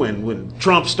 2020, when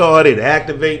Trump started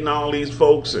activating all these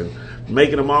folks and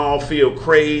making them all feel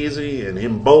crazy and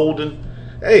emboldened,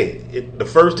 the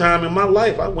first time in my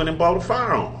life I went and bought a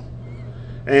firearm.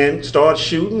 And started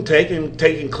shooting,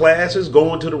 taking classes,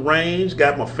 going to the range,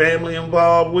 got my family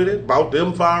involved with it, bought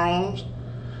them firearms.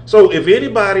 So if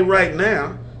anybody right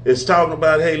now is talking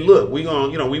about, hey, look, we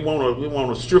want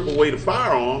to strip away the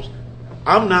firearms,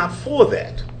 I'm not for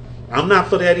that. I'm not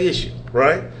for that issue,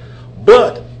 right?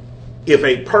 But if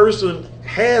a person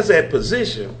has that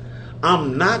position,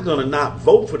 I'm not going to not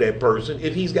vote for that person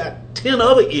if he's got 10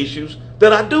 other issues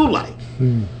that I do like.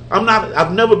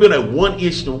 I've never been a one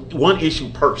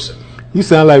issue person. You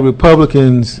sound like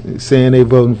Republicans saying they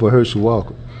voting for Herschel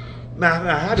Walker.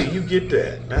 Now, how do you get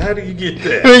that?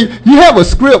 Hey, you have a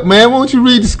script, man. Why don't you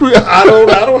read the script? I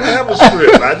don't have a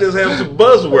script. I just have some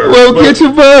buzzwords. Well, get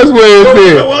your buzzwords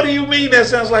there. What do you mean that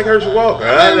sounds like Herschel Walker?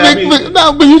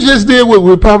 But you just did what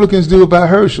Republicans do about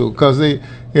Herschel, because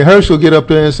Herschel get up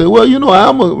there and say, well,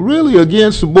 I'm really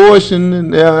against abortion,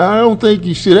 and I don't think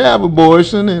you should have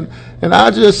abortion, and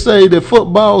I just say that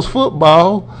football's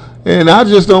football, and I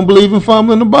just don't believe in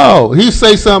fumbling the ball. He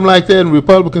say something like that, and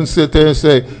Republicans sit there and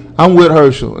say, I'm with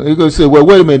Herschel. And he goes say, well,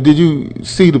 wait a minute, did you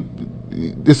see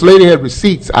this lady had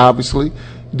receipts, obviously.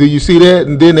 Do you see that?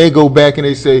 And then they go back and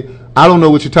they say, I don't know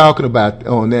what you're talking about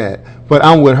on that, but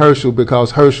I'm with Herschel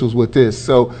because Herschel's with this.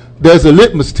 So there's a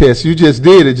litmus test. You just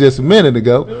did it just a minute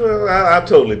ago. Well, I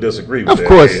totally disagree with that. Of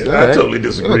course, man. I totally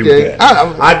disagree with that.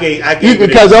 I gave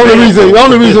because the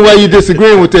only reason why you're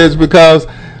disagreeing with that is because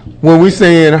when we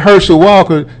saying Herschel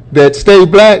Walker that stay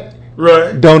black,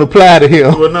 right, don't apply to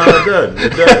him. Well, no, it doesn't.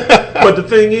 It doesn't. But the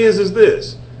thing is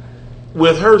this: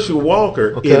 with Herschel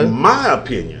Walker, in my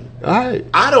opinion,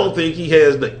 I don't think he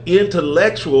has the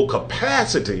intellectual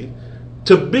capacity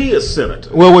to be a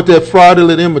senator. Well, with that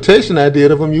fraudulent imitation I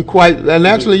did of him,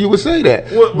 naturally you would say that.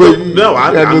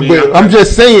 I'm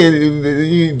just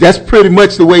saying that's pretty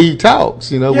much the way he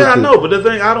talks. Yeah, I know, but the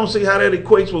thing, I don't see how that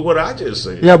equates with what I just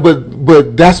said. Yeah,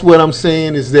 but that's what I'm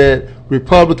saying is that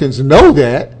Republicans know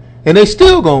that, and they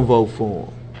still gonna vote for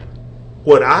him.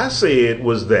 What I said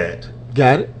was that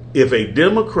got it. If a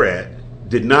Democrat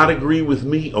did not agree with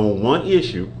me on one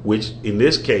issue, which in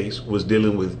this case was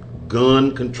dealing with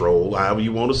gun control, however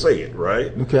you want to say it,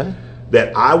 right? Okay.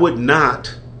 That I would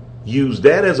not use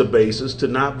that as a basis to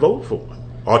not vote for him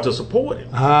or to support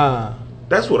him.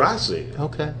 That's what I said.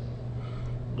 Okay.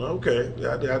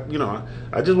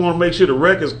 I just want to make sure the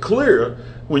record's clear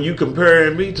when you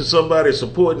comparing me to somebody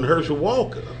supporting Herschel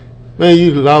Walker. Man,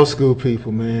 you law school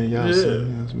people, man. Y'all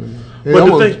serious, man. Hey,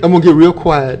 I'm gonna get real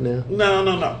quiet now.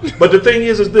 No. But the thing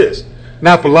is this.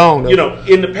 Not for long, though.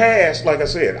 In the past, like I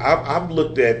said, I've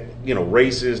looked at,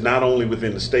 races not only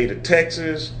within the state of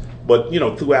Texas, but,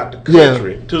 throughout the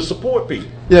country to support people.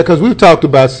 Yeah, because we've talked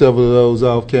about several of those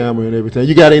off camera and everything.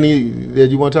 You got any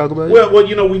that you want to talk about? Well,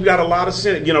 we've got a lot of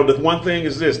Senate. The one thing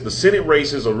is this. The Senate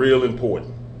races are real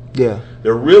important. Yeah.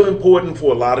 They're real important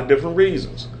for a lot of different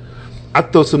reasons. I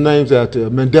throw some names out there.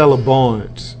 Mandela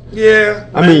Barnes. Yeah,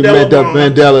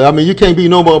 Mandela. I mean, you can't be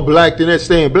no more black than that.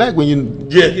 Staying black when you.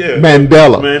 Yeah.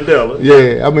 Mandela.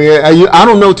 Yeah. I mean, I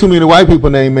don't know too many white people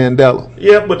named Mandela.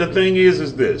 Yeah, but the thing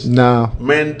is this. No.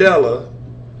 Mandela.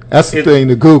 That's the thing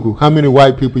to Google. How many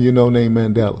white people you know named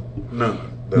Mandela? None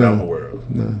that I'm aware of.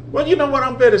 No. Well, you know what?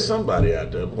 I'm betting somebody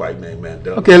out there white named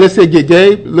Mandela. Okay, let's say get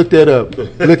Gabe. Look that up.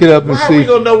 Look it up and see. How are we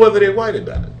gonna know whether they're white or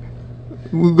not?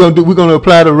 We're gonna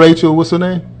apply to Rachel. What's her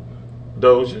name?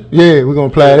 Doja? Yeah, we're gonna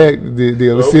apply that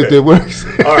deal. Let's see if that works.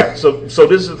 All right, so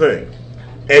this is the thing.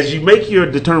 As you make your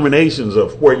determinations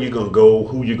of where you're gonna go,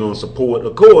 who you're gonna support,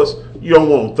 of course, you don't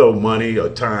want to throw money or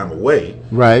time away.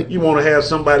 Right. You want to have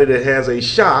somebody that has a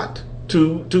shot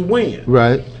to win.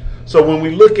 Right. So when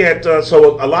we look at,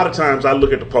 so a lot of times I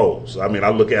look at the polls. I mean, I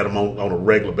look at them on a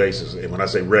regular basis, and when I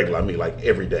say regular, I mean like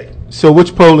every day. So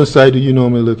which polling site do you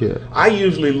normally look at? I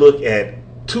usually look at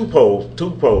two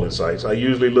polling sites. I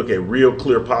usually look at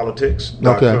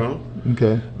realclearpolitics.com.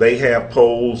 Okay. They have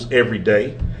polls every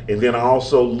day. And then I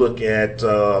also look at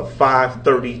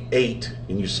 538,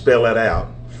 and you spell that out,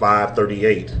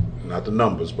 538, not the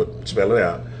numbers, but spell it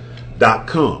out,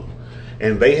 .com.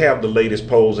 And they have the latest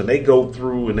polls, and they go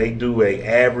through and they do a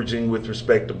averaging with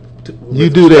respect to you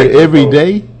do that every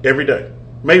day? Every day.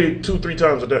 Maybe 2-3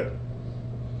 times a day.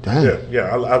 Damn. Yeah,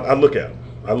 I look at them.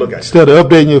 Instead of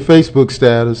updating your Facebook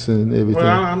status and everything. Well,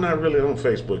 I'm not really on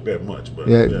Facebook that much, but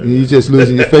you're just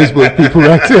losing your Facebook people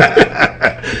right there.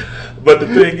 But the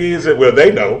thing is that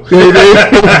they know.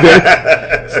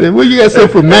 Well, you got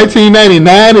something from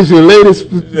 1999 is your latest.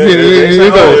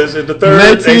 It's the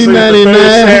third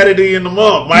Saturday in the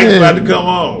month. Mike's about to come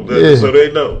on, so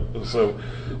they know. So,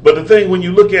 but the thing when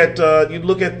you look at the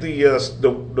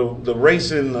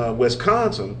race in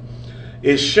Wisconsin,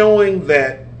 is showing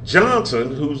that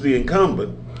Johnson, who's the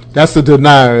incumbent, that's the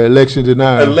denier, election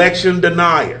denier.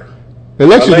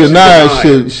 Election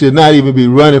denier should not even be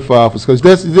running for office because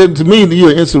that's to me you're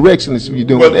an insurrectionist if you're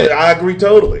doing that. I agree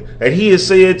totally, and he has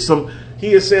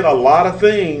said a lot of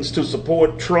things to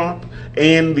support Trump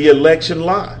and the election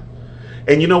lie.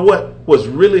 And you know what? What's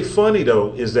really funny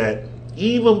though is that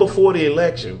even before the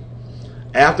election,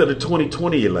 after the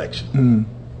 2020 election,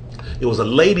 it was a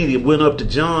lady that went up to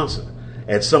Johnson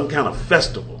at some kind of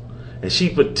festival, and she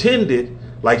pretended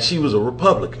like she was a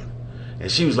Republican. And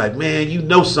she was like, man,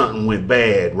 something went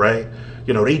bad, right?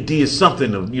 They did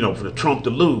something for Trump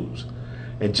to lose.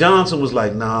 And Johnson was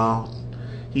like, no.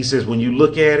 He says, when you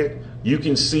look at it, you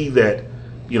can see that,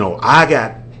 I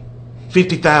got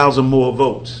 50,000 more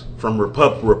votes from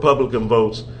Republican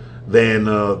votes than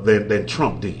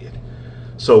Trump did.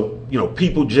 So,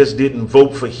 people just didn't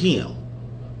vote for him,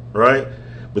 right?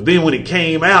 But then when it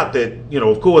came out that,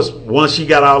 of course, once she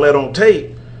got all that on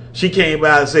tape, she came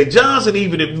out and said, Johnson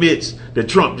even admits that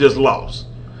Trump just lost.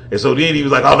 And so then he was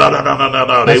like, oh,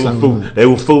 no. They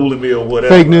were fooling me or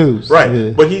whatever. Fake news. Right.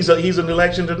 Yeah. But he's an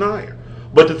election denier.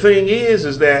 But the thing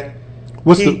is that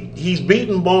he's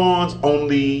beaten Barnes on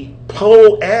the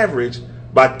poll average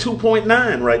by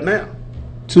 2.9 right now.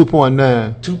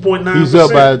 2.9. 2.9%. He's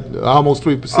up by almost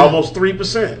 3%. Almost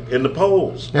 3% in the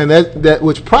polls. And that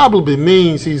which probably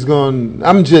means he's going.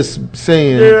 I'm just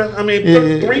saying. Yeah, I mean,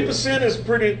 3% is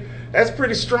pretty. That's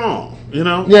pretty strong, you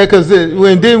know. Yeah, because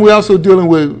then we're also dealing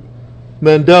with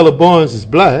Mandela Barnes is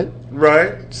black.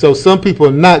 Right. So some people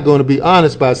are not going to be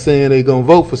honest by saying they're going to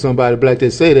vote for somebody black. They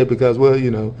say that because, well,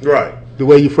 you know. Right. The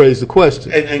way you phrase the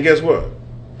question. And guess what?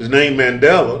 His name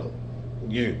Mandela.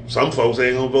 Some folks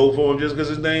ain't gonna vote for him just because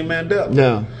his name Mandela.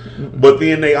 No. But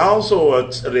then they also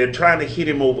they're trying to hit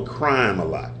him over crime a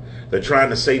lot. They're trying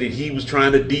to say that he was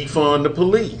trying to defund the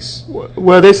police.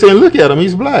 Well, they're saying, look at him,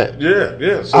 he's black.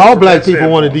 Yeah. So all black people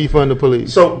want to defund the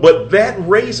police. So, but that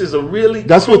race is a really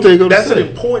that's what they're going to say. That's an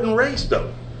important race,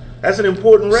 though. That's an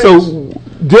important race. So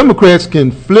Democrats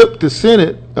can flip the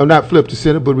Senate, or not flip the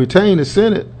Senate, but retain the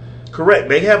Senate. Correct.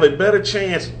 They have a better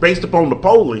chance, based upon the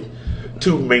polling,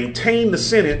 to maintain the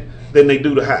Senate than they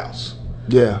do the House.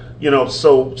 Yeah. You know,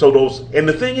 so those, and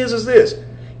the thing is this,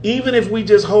 even if we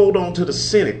just hold on to the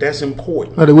Senate, that's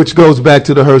important. Which goes back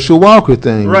to the Herschel Walker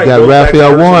thing. Right. You got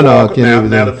Raphael Warnock and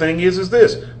everything. Now the thing is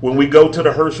this, when we go to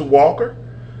the Herschel Walker,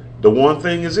 the one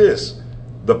thing is this,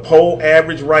 the poll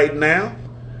average right now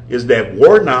is that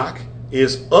Warnock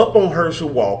is up on Herschel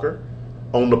Walker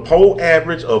on the poll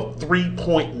average of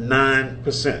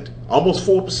 3.9%, almost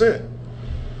 4%.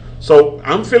 So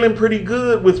I'm feeling pretty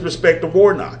good with respect to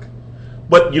Warnock.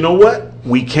 But you know what?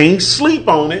 We can't sleep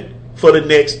on it for the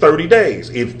next 30 days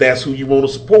if that's who you want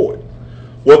to support.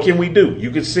 What can we do?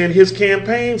 You can send his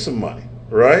campaign some money,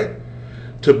 right?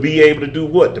 To be able to do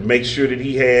what? To make sure that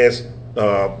he has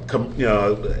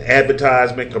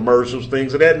advertisement, commercials,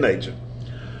 things of that nature.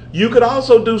 You could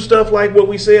also do stuff like what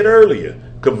we said earlier.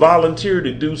 Could volunteer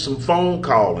to do some phone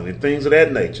calling and things of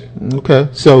that nature. Okay,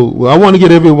 so I want to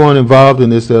get everyone involved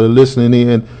in this that are listening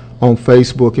in on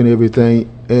Facebook and everything.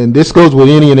 And this goes with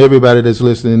any and everybody that's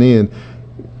listening in.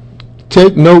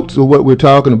 Take notes of what we're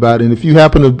talking about. And if you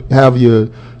happen to have your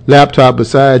laptop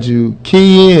beside you,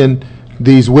 key in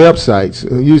these websites.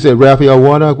 You said Raphael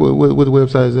Warnock. What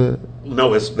website is that?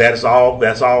 No, that's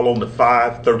all on the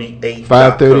 538.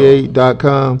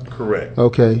 538.com. Correct.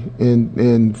 Okay,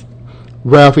 and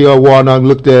Raphael Warnock,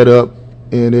 look that up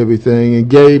and everything. And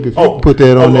Gabe, if you put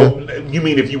that on there. You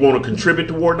mean if you want to contribute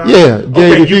to Warnock? Yeah, Gabe,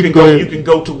 okay, if you can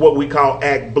go to what we call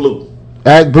Act Blue.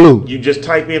 Act Blue. You just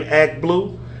type in Act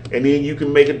Blue, and then you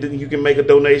can make a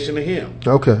donation to him.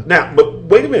 Okay. Now, but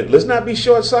wait a minute. Let's not be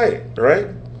short-sighted, right?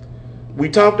 We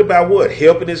talked about what?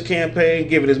 Helping his campaign,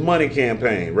 giving his money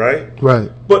campaign, right?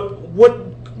 Right. But what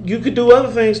you could do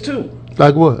other things too.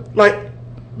 Like what? Like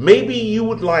maybe you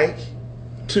would like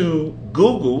to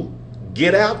Google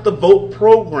get out the vote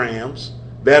programs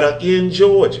that are in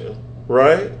Georgia,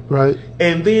 right? Right.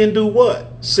 And then do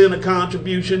what? Send a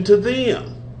contribution to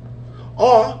them.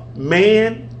 Or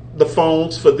man the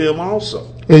phones for them also.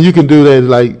 And you can do that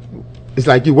like it's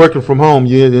like you're working from home.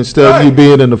 Instead of you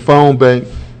being in the phone bank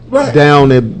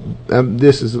down at I'm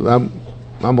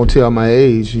gonna tell my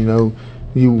age, you know.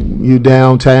 You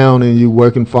downtown and you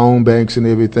working phone banks and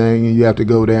everything, and you have to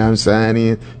go down and sign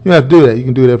in. You have to do that. You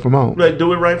can do that from home. Right,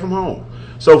 do it right from home.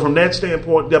 So from that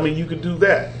standpoint, I mean, you could do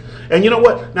that. And you know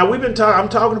what? Now we've been I'm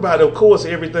talking about, of course,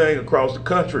 everything across the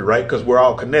country, right? Because we're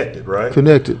all connected, right?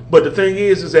 Connected. But the thing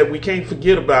is that we can't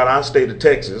forget about our state of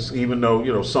Texas, even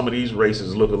though some of these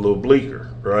races look a little bleaker,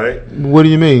 right? What do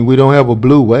you mean? We don't have a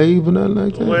blue wave or nothing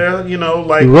like that? Well,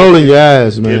 like you're rolling your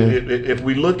eyes, man. If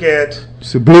we look at,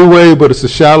 it's a blue wave, but it's a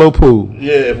shallow pool.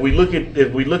 Yeah, if we look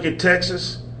at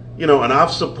Texas, and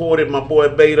I've supported my boy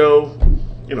Beto,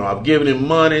 I've given him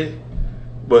money,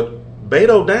 but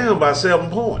Beto down by 7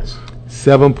 points.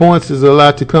 7 points is a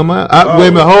lot to come out. Wait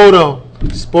a minute, hold on.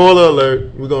 Spoiler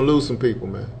alert: we're gonna lose some people,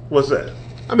 man. What's that?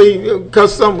 I mean,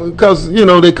 because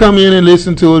they come in and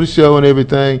listen to the show and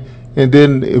everything, and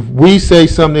then if we say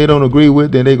something they don't agree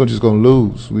with, then they're just gonna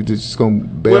lose. We just gonna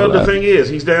bail out. Well, the thing is,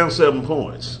 he's down 7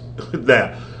 points.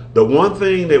 Now, the one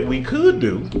thing that we could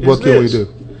do is what can we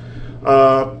do?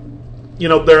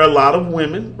 There are a lot of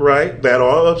women, right, that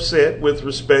are upset with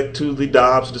respect to the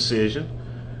Dobbs decision.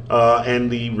 And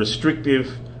the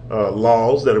restrictive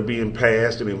laws that are being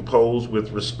passed and imposed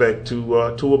with respect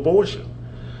to abortion.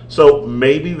 So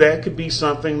maybe that could be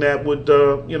something that would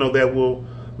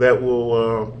that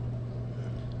will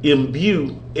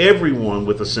imbue everyone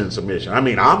with a sense of mission. I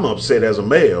mean, I'm upset as a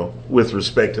male with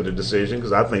respect to the decision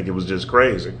because I think it was just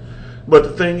crazy. But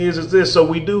the thing is this: so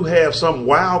we do have some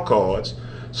wild cards.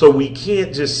 So we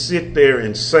can't just sit there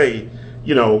and say,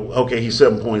 okay, he's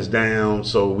 7 points down,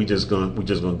 so we just gonna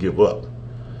give up.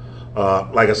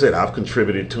 Like I said, I've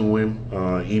contributed to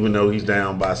him, even though he's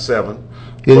down by 7.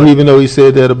 And even though he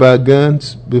said that about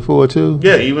guns before too.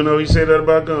 Yeah, even though he said that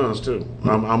about guns too.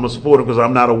 I'm a supporter because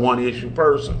I'm not a one-issue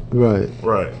person. Right.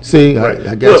 Right. See, right.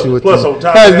 I got you with plus that. on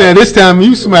top of that, man, this time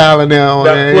you smiling now.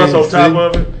 Plus on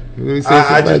top of it,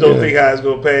 I just don't think how it's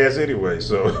going to pass anyway.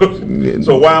 So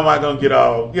so why am I going to get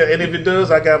all? Yeah, and if it does,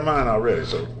 I got mine already.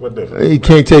 So what difference? He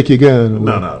can't take your gun away.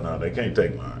 No, they can't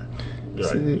take mine.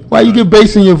 Right. Why you get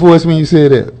bass in your voice when you say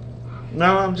that?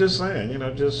 No, I'm just saying.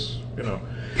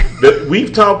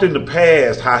 We've talked in the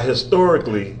past how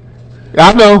historically.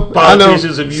 I know.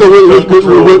 Politicians have used so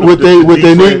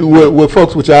what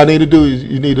folks, what y'all need to do is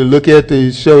you need to look at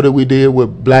the show that we did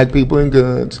with Black People and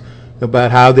Guns about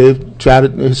how they've tried to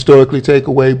historically take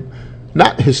away,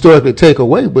 not historically take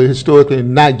away, but historically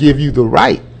not give you the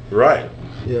right. Right.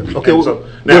 Yeah. Okay. So,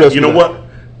 now you know what?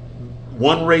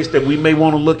 One race that we may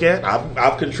want to look at.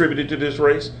 I've contributed to this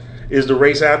race. Is the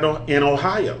race out in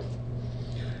Ohio.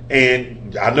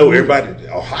 And I know everybody,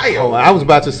 Ohio. Oh, I was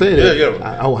about to say that.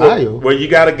 Yeah. Ohio. Well, you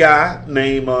got a guy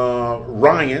named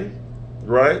Ryan,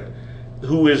 right,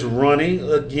 who is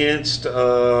running against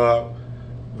Vance.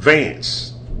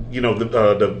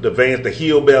 The Vance, the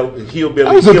hillbilly.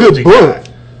 That was a good book. Guy.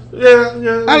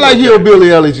 Yeah. I like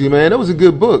Hillbilly Elegy, man. That was a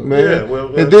good book, man. Yeah,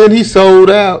 well, and then he sold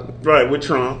out. Right, with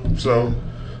Trump.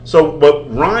 But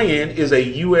Ryan is a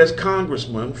U.S.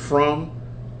 congressman from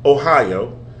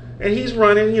Ohio, and he's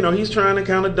running, he's trying to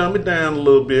kind of dumb it down a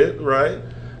little bit, right?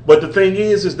 But the thing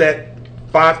is that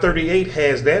 538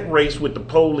 has that race with the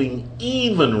polling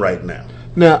even right now.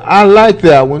 Now, I like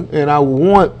that one, and I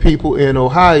want people in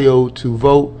Ohio to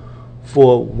vote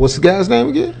for, what's the guy's name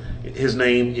again? His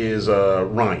name is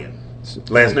Ryan.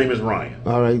 Last name is Ryan.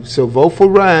 All right, so vote for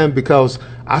Ryan because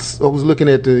I was looking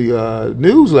at the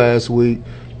news last week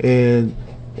and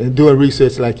doing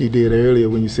research like you did earlier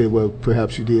when you said, well,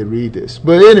 perhaps you did read this.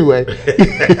 But anyway,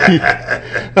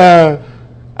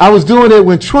 I was doing it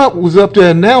when Trump was up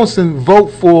there announcing vote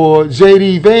for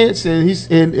J.D. Vance,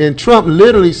 and Trump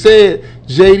literally said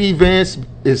J.D. Vance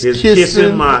is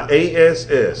kissing my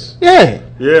ass. Yeah.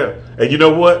 Yeah. And you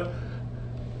know what?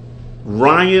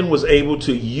 Ryan was able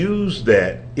to use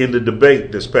that in the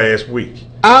debate this past week.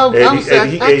 I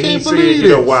can't believe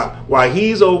this. While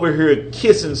he's over here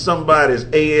kissing somebody's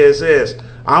ass,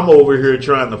 I'm over here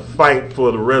trying to fight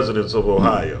for the residents of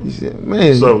Ohio.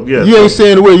 Man, you ain't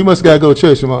saying the word. You must gotta go to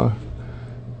church tomorrow.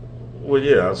 Well,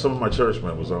 yeah, some of my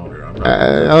churchmen was on here.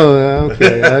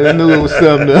 Okay. I knew it was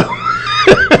something else.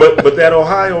 but that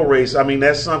Ohio race, I mean,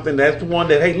 that's the one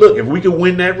that, hey, look, if we can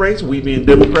win that race, we being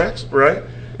Democrats, right?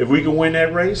 If we can win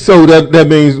that race, so that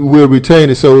means we'll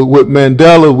retain it. So with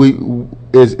Mandela,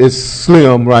 it's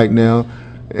slim right now,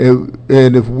 and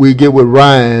if we get with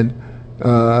Ryan,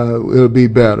 it'll be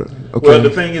better. Okay. Well, the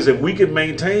thing is, if we could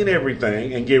maintain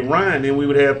everything and get Ryan, then we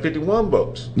would have 51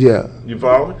 votes. Yeah, you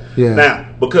follow me? Yeah. Now,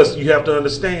 because you have to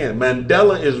understand,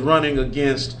 Mandela is running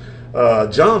against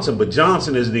Johnson, but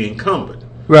Johnson is the incumbent.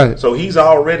 Right. So he's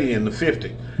already in the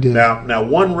 50. Yeah. Now,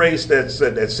 one race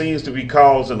that seems to be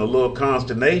causing a little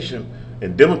consternation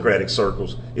in Democratic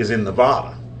circles is in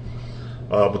Nevada,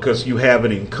 because you have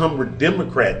an incumbent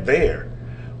Democrat there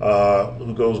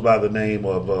who goes by the name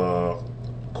of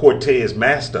Cortez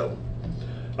Masto.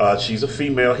 She's a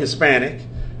female Hispanic,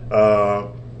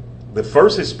 the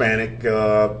first Hispanic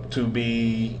to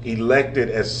be elected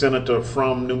as senator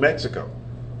from New Mexico,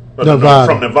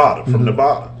 from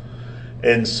Nevada.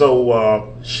 And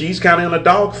so she's kind of in a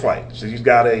dogfight. She's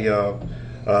got a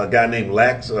guy named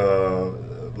Laxalt.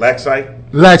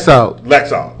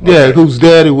 Okay. Yeah, whose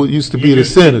daddy used to be the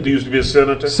senator. Used to be a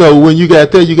senator. So when you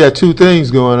got that, you got two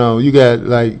things going on. You got,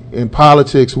 like, in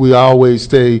politics, we always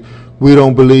say we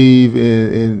don't believe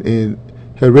in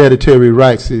hereditary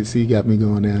rights. See, you got me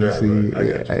going down.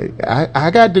 Right.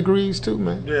 I got degrees too,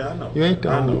 man. Yeah, I know. You ain't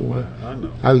the only one. I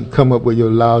know. I come up with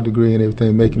your law degree and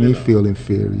everything, making me feel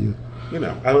inferior. But you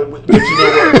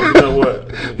know what?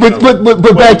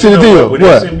 But back to the deal. When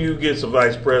SMU gets a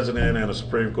vice president and a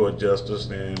Supreme Court justice,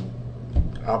 then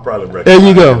I'll probably recognize. There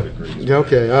you go.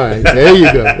 Okay, all right. There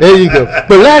you go.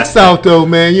 But Laxalt, though,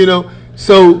 man,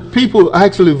 so people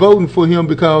actually voting for him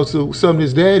because of something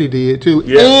his daddy did too,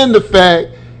 and the fact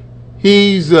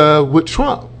he's with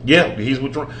Trump. Yeah, he's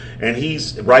with Trump, and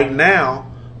he's right now,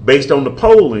 based on the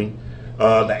polling,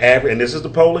 the average, and this is the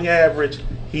polling average.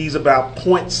 He's about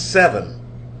 0.7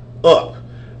 up.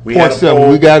 0.7.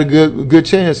 We got a good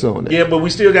chance on it. Yeah, but we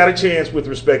still got a chance with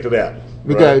respect to that.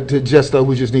 We got to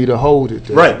we just need to hold it.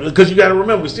 Right, because you got to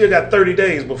remember, we still got 30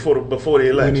 days before the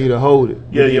election. We need to hold it.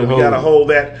 We got to hold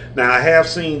that. Now, I have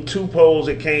seen two polls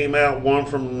that came out, one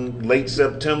from late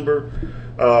September,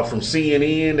 from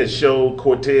CNN that showed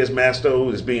Cortez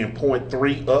Masto as being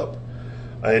 0.3 up.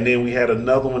 And then we had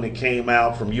another one that came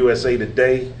out from USA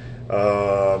Today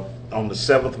on the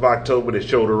 7th of October that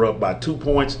showed her up by 2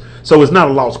 points. So it's not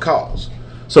a lost cause.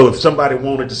 So if somebody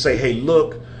wanted to say, hey,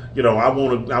 look, I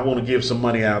want to give some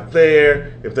money out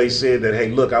there. If they said that, hey,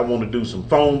 look, I want to do some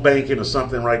phone banking or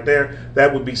something right there,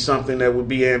 that would be something that would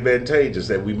be advantageous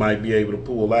that we might be able to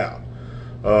pull out.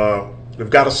 We've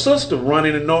got a sister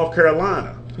running in North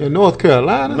Carolina. In North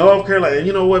Carolina? North Carolina. And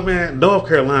you know what, man? North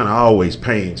Carolina always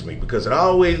pains me because it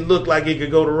always looked like it could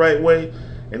go the right way.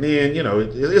 And then,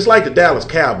 it's like the Dallas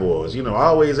Cowboys.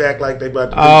 Always act like they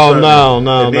about to do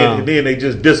something. And then they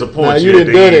just disappoint you. You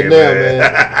done done it now,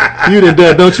 man. You done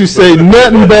done. Don't you say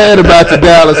nothing bad about the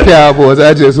Dallas Cowboys.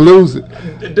 I just lose it.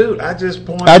 Dude, I just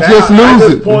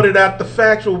pointed out the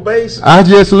factual basis. I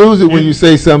just lose it when you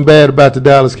say something bad about the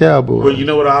Dallas Cowboys. Well, you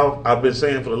know what I've been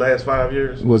saying for the last 5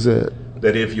 years? What's that?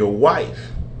 That if your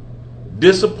wife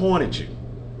disappointed you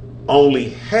only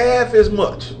half as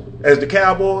much as the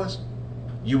Cowboys,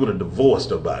 you would have divorced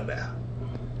her by now.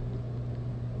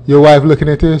 Your wife looking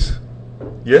at this?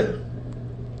 Yeah.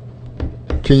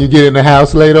 Can you get in the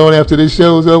house later on after this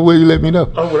show's over? Will you let me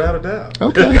know? Oh, without a doubt.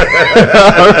 Okay. All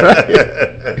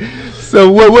right.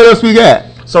 So what else we got?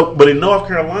 But in North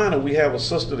Carolina, we have a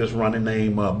sister that's running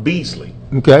named Beasley.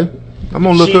 Okay. I'm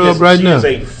going to look her up right now.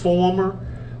 She is a former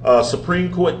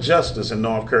Supreme Court justice in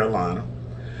North Carolina.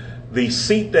 The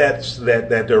seat that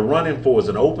they're running for is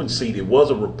an open seat. It was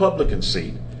a Republican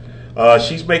seat.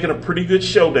 She's making a pretty good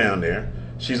show down there.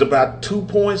 She's about 2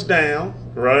 points down,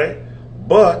 right?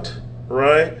 But,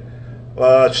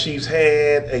 she's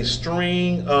had a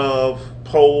string of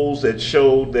polls that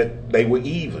showed that they were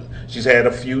even. She's had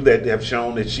a few that have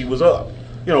shown that she was up,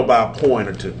 by a point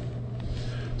or two.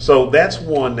 So that's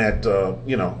one that,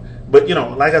 But,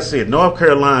 like I said, North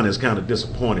Carolina has kind of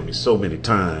disappointed me so many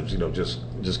times,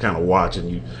 just kind of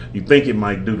watching. You think it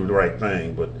might do the right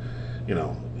thing, but,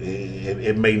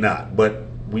 it may not. But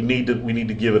we need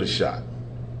to give it a shot.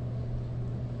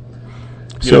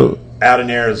 So out in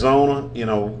Arizona,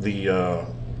 the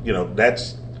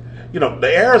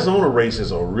Arizona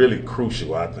races are really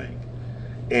crucial, I think.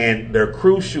 And they're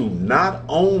crucial not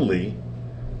only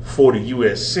for the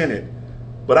U.S. Senate,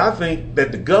 but I think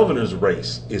that the governor's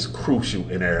race is crucial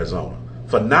in Arizona.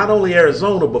 For not only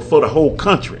Arizona, but for the whole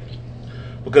country.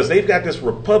 Because they've got this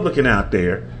Republican out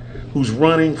there who's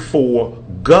running for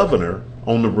governor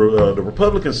on the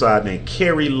Republican side named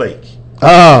Carrie Lake.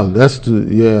 Oh,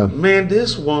 yeah. Man,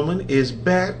 this woman is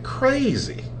bat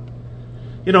crazy.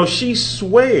 She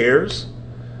swears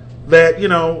that,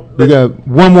 we got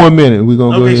 1 more minute. We're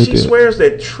going to go ahead. She swears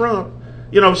that Trump,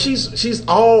 she's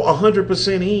all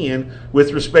 100% in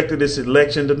with respect to this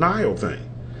election denial thing.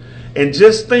 And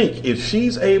just think, if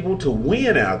she's able to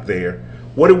win out there,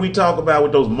 what did we talk about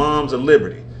with those moms of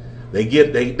liberty? They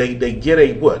get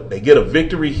a what? They get a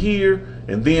victory here,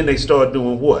 and then they start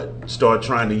doing what? Start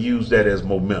trying to use that as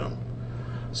momentum.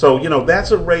 So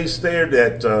that's a race there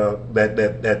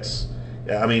that's.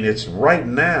 I mean, it's right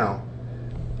now.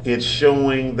 It's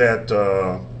showing that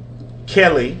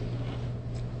Kelly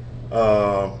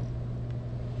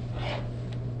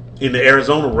in the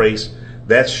Arizona race.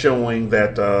 That's showing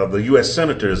that the U.S.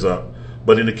 Senator is up.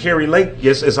 But in the Carrie Lake,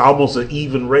 yes, it's almost an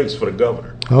even race for the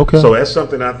governor. Okay. So that's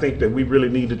something I think that we really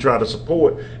need to try to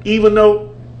support, even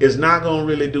though it's not going to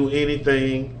really do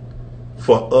anything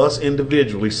for us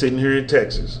individually sitting here in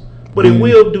Texas. But it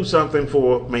will do something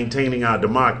for maintaining our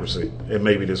democracy in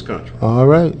maybe this country. All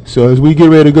right. So as we get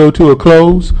ready to go to a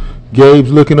close,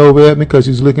 Gabe's looking over at me because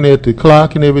he's looking at the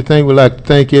clock and everything. We'd like to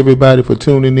thank everybody for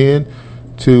tuning in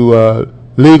to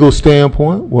Legal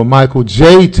Standpoint with Michael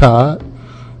J. Todd.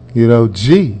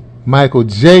 Michael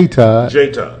J. Todd. J.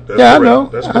 Todd. That's yeah, correct. I know.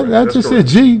 That's I just said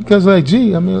G because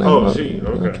G. I mean, G.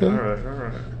 Okay. All right.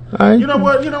 All right. You know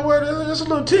what? There's a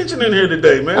little tension in here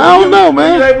today, man. I don't know,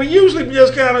 man. We usually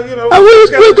just kind of,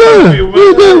 we're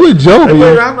good. We're joking.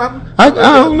 I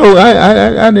don't know.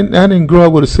 I didn't grow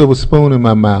up with a silver spoon in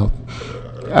my mouth.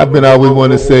 I've been always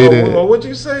want to say that. Well, what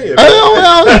you saying? But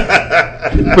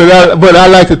I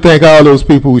like to thank all those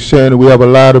people who sharing it. We have a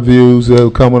lot of views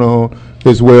coming on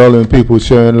as well, and people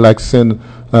sharing. I'd like to send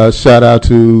a shout out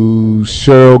to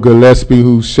Cheryl Gillespie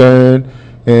who's sharing,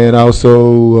 and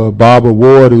also Barbara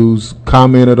Ward who's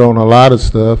commented on a lot of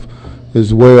stuff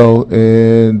as well.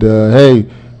 And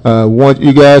want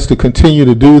you guys to continue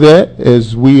to do that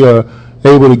as we are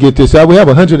able to get this out. We have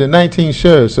 119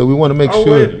 shares, so we want to make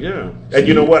sure. Wait, yeah. And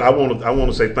you know what? I want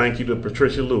to say thank you to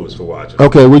Patricia Lewis for watching.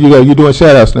 Okay, what you got? You're doing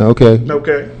shout outs now. Okay.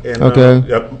 Okay.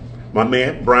 And my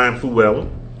man Brian Fuellen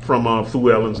from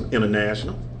Fuellen's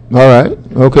International. All right.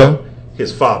 Okay. Well,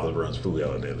 his father runs Food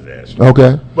Island International.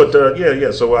 Okay. But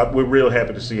yeah. So we're real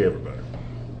happy to see everybody.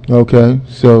 Okay.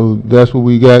 So that's what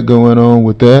we got going on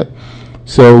with that.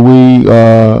 So we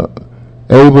are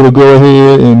able to go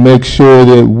ahead and make sure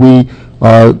that we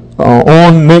are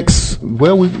on next.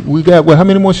 Well, we got how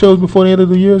many more shows before the end of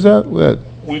the year is out? What?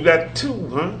 We've got 2,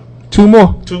 huh? 2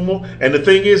 more. 2 more. And the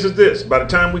thing is this: by the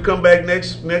time we come back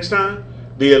next time,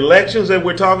 the elections that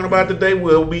we're talking about today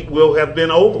will have been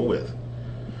over with.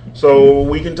 So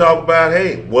we can talk about,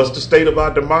 hey, what's the state of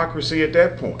our democracy at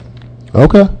that point?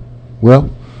 Okay. Well,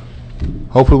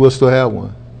 hopefully we'll still have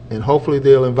one, and hopefully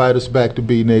they'll invite us back to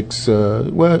be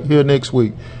here next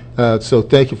week. So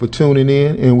thank you for tuning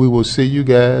in, and we will see you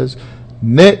guys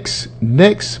next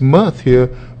month here,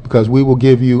 because we will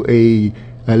give you a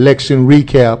election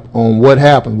recap on what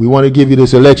happened. We want to give you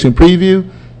this election preview,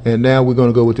 and now we're going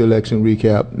to go with the election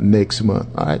recap next month.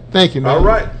 All right. Thank you, man. All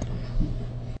right.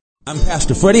 I'm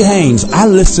Pastor Freddie Haynes. I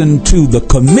listen to the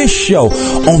Commish show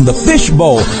on the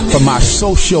Fishbowl for my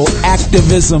social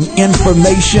activism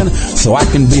information so I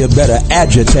can be a better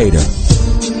agitator.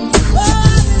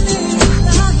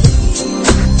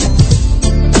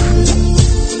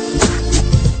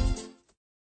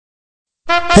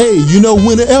 Hey,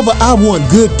 whenever I want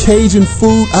good Cajun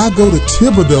food, I go to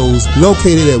Thibodeau's,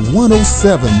 located at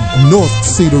 107 North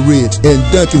Cedar Ridge in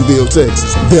Duncanville,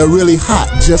 Texas. They're really hot,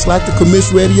 just like the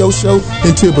Commish radio show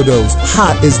in Thibodeau's.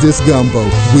 Hot as this gumbo.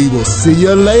 We will see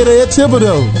you later at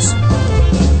Thibodeau's.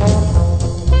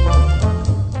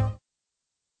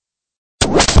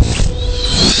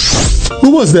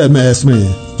 Who was that masked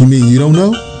man? You mean you don't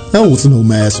know? That was no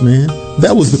masked man.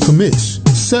 That was the Commish.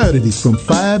 Saturdays from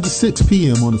 5 to 6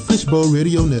 p.m. on the Fishbowl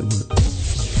Radio Network.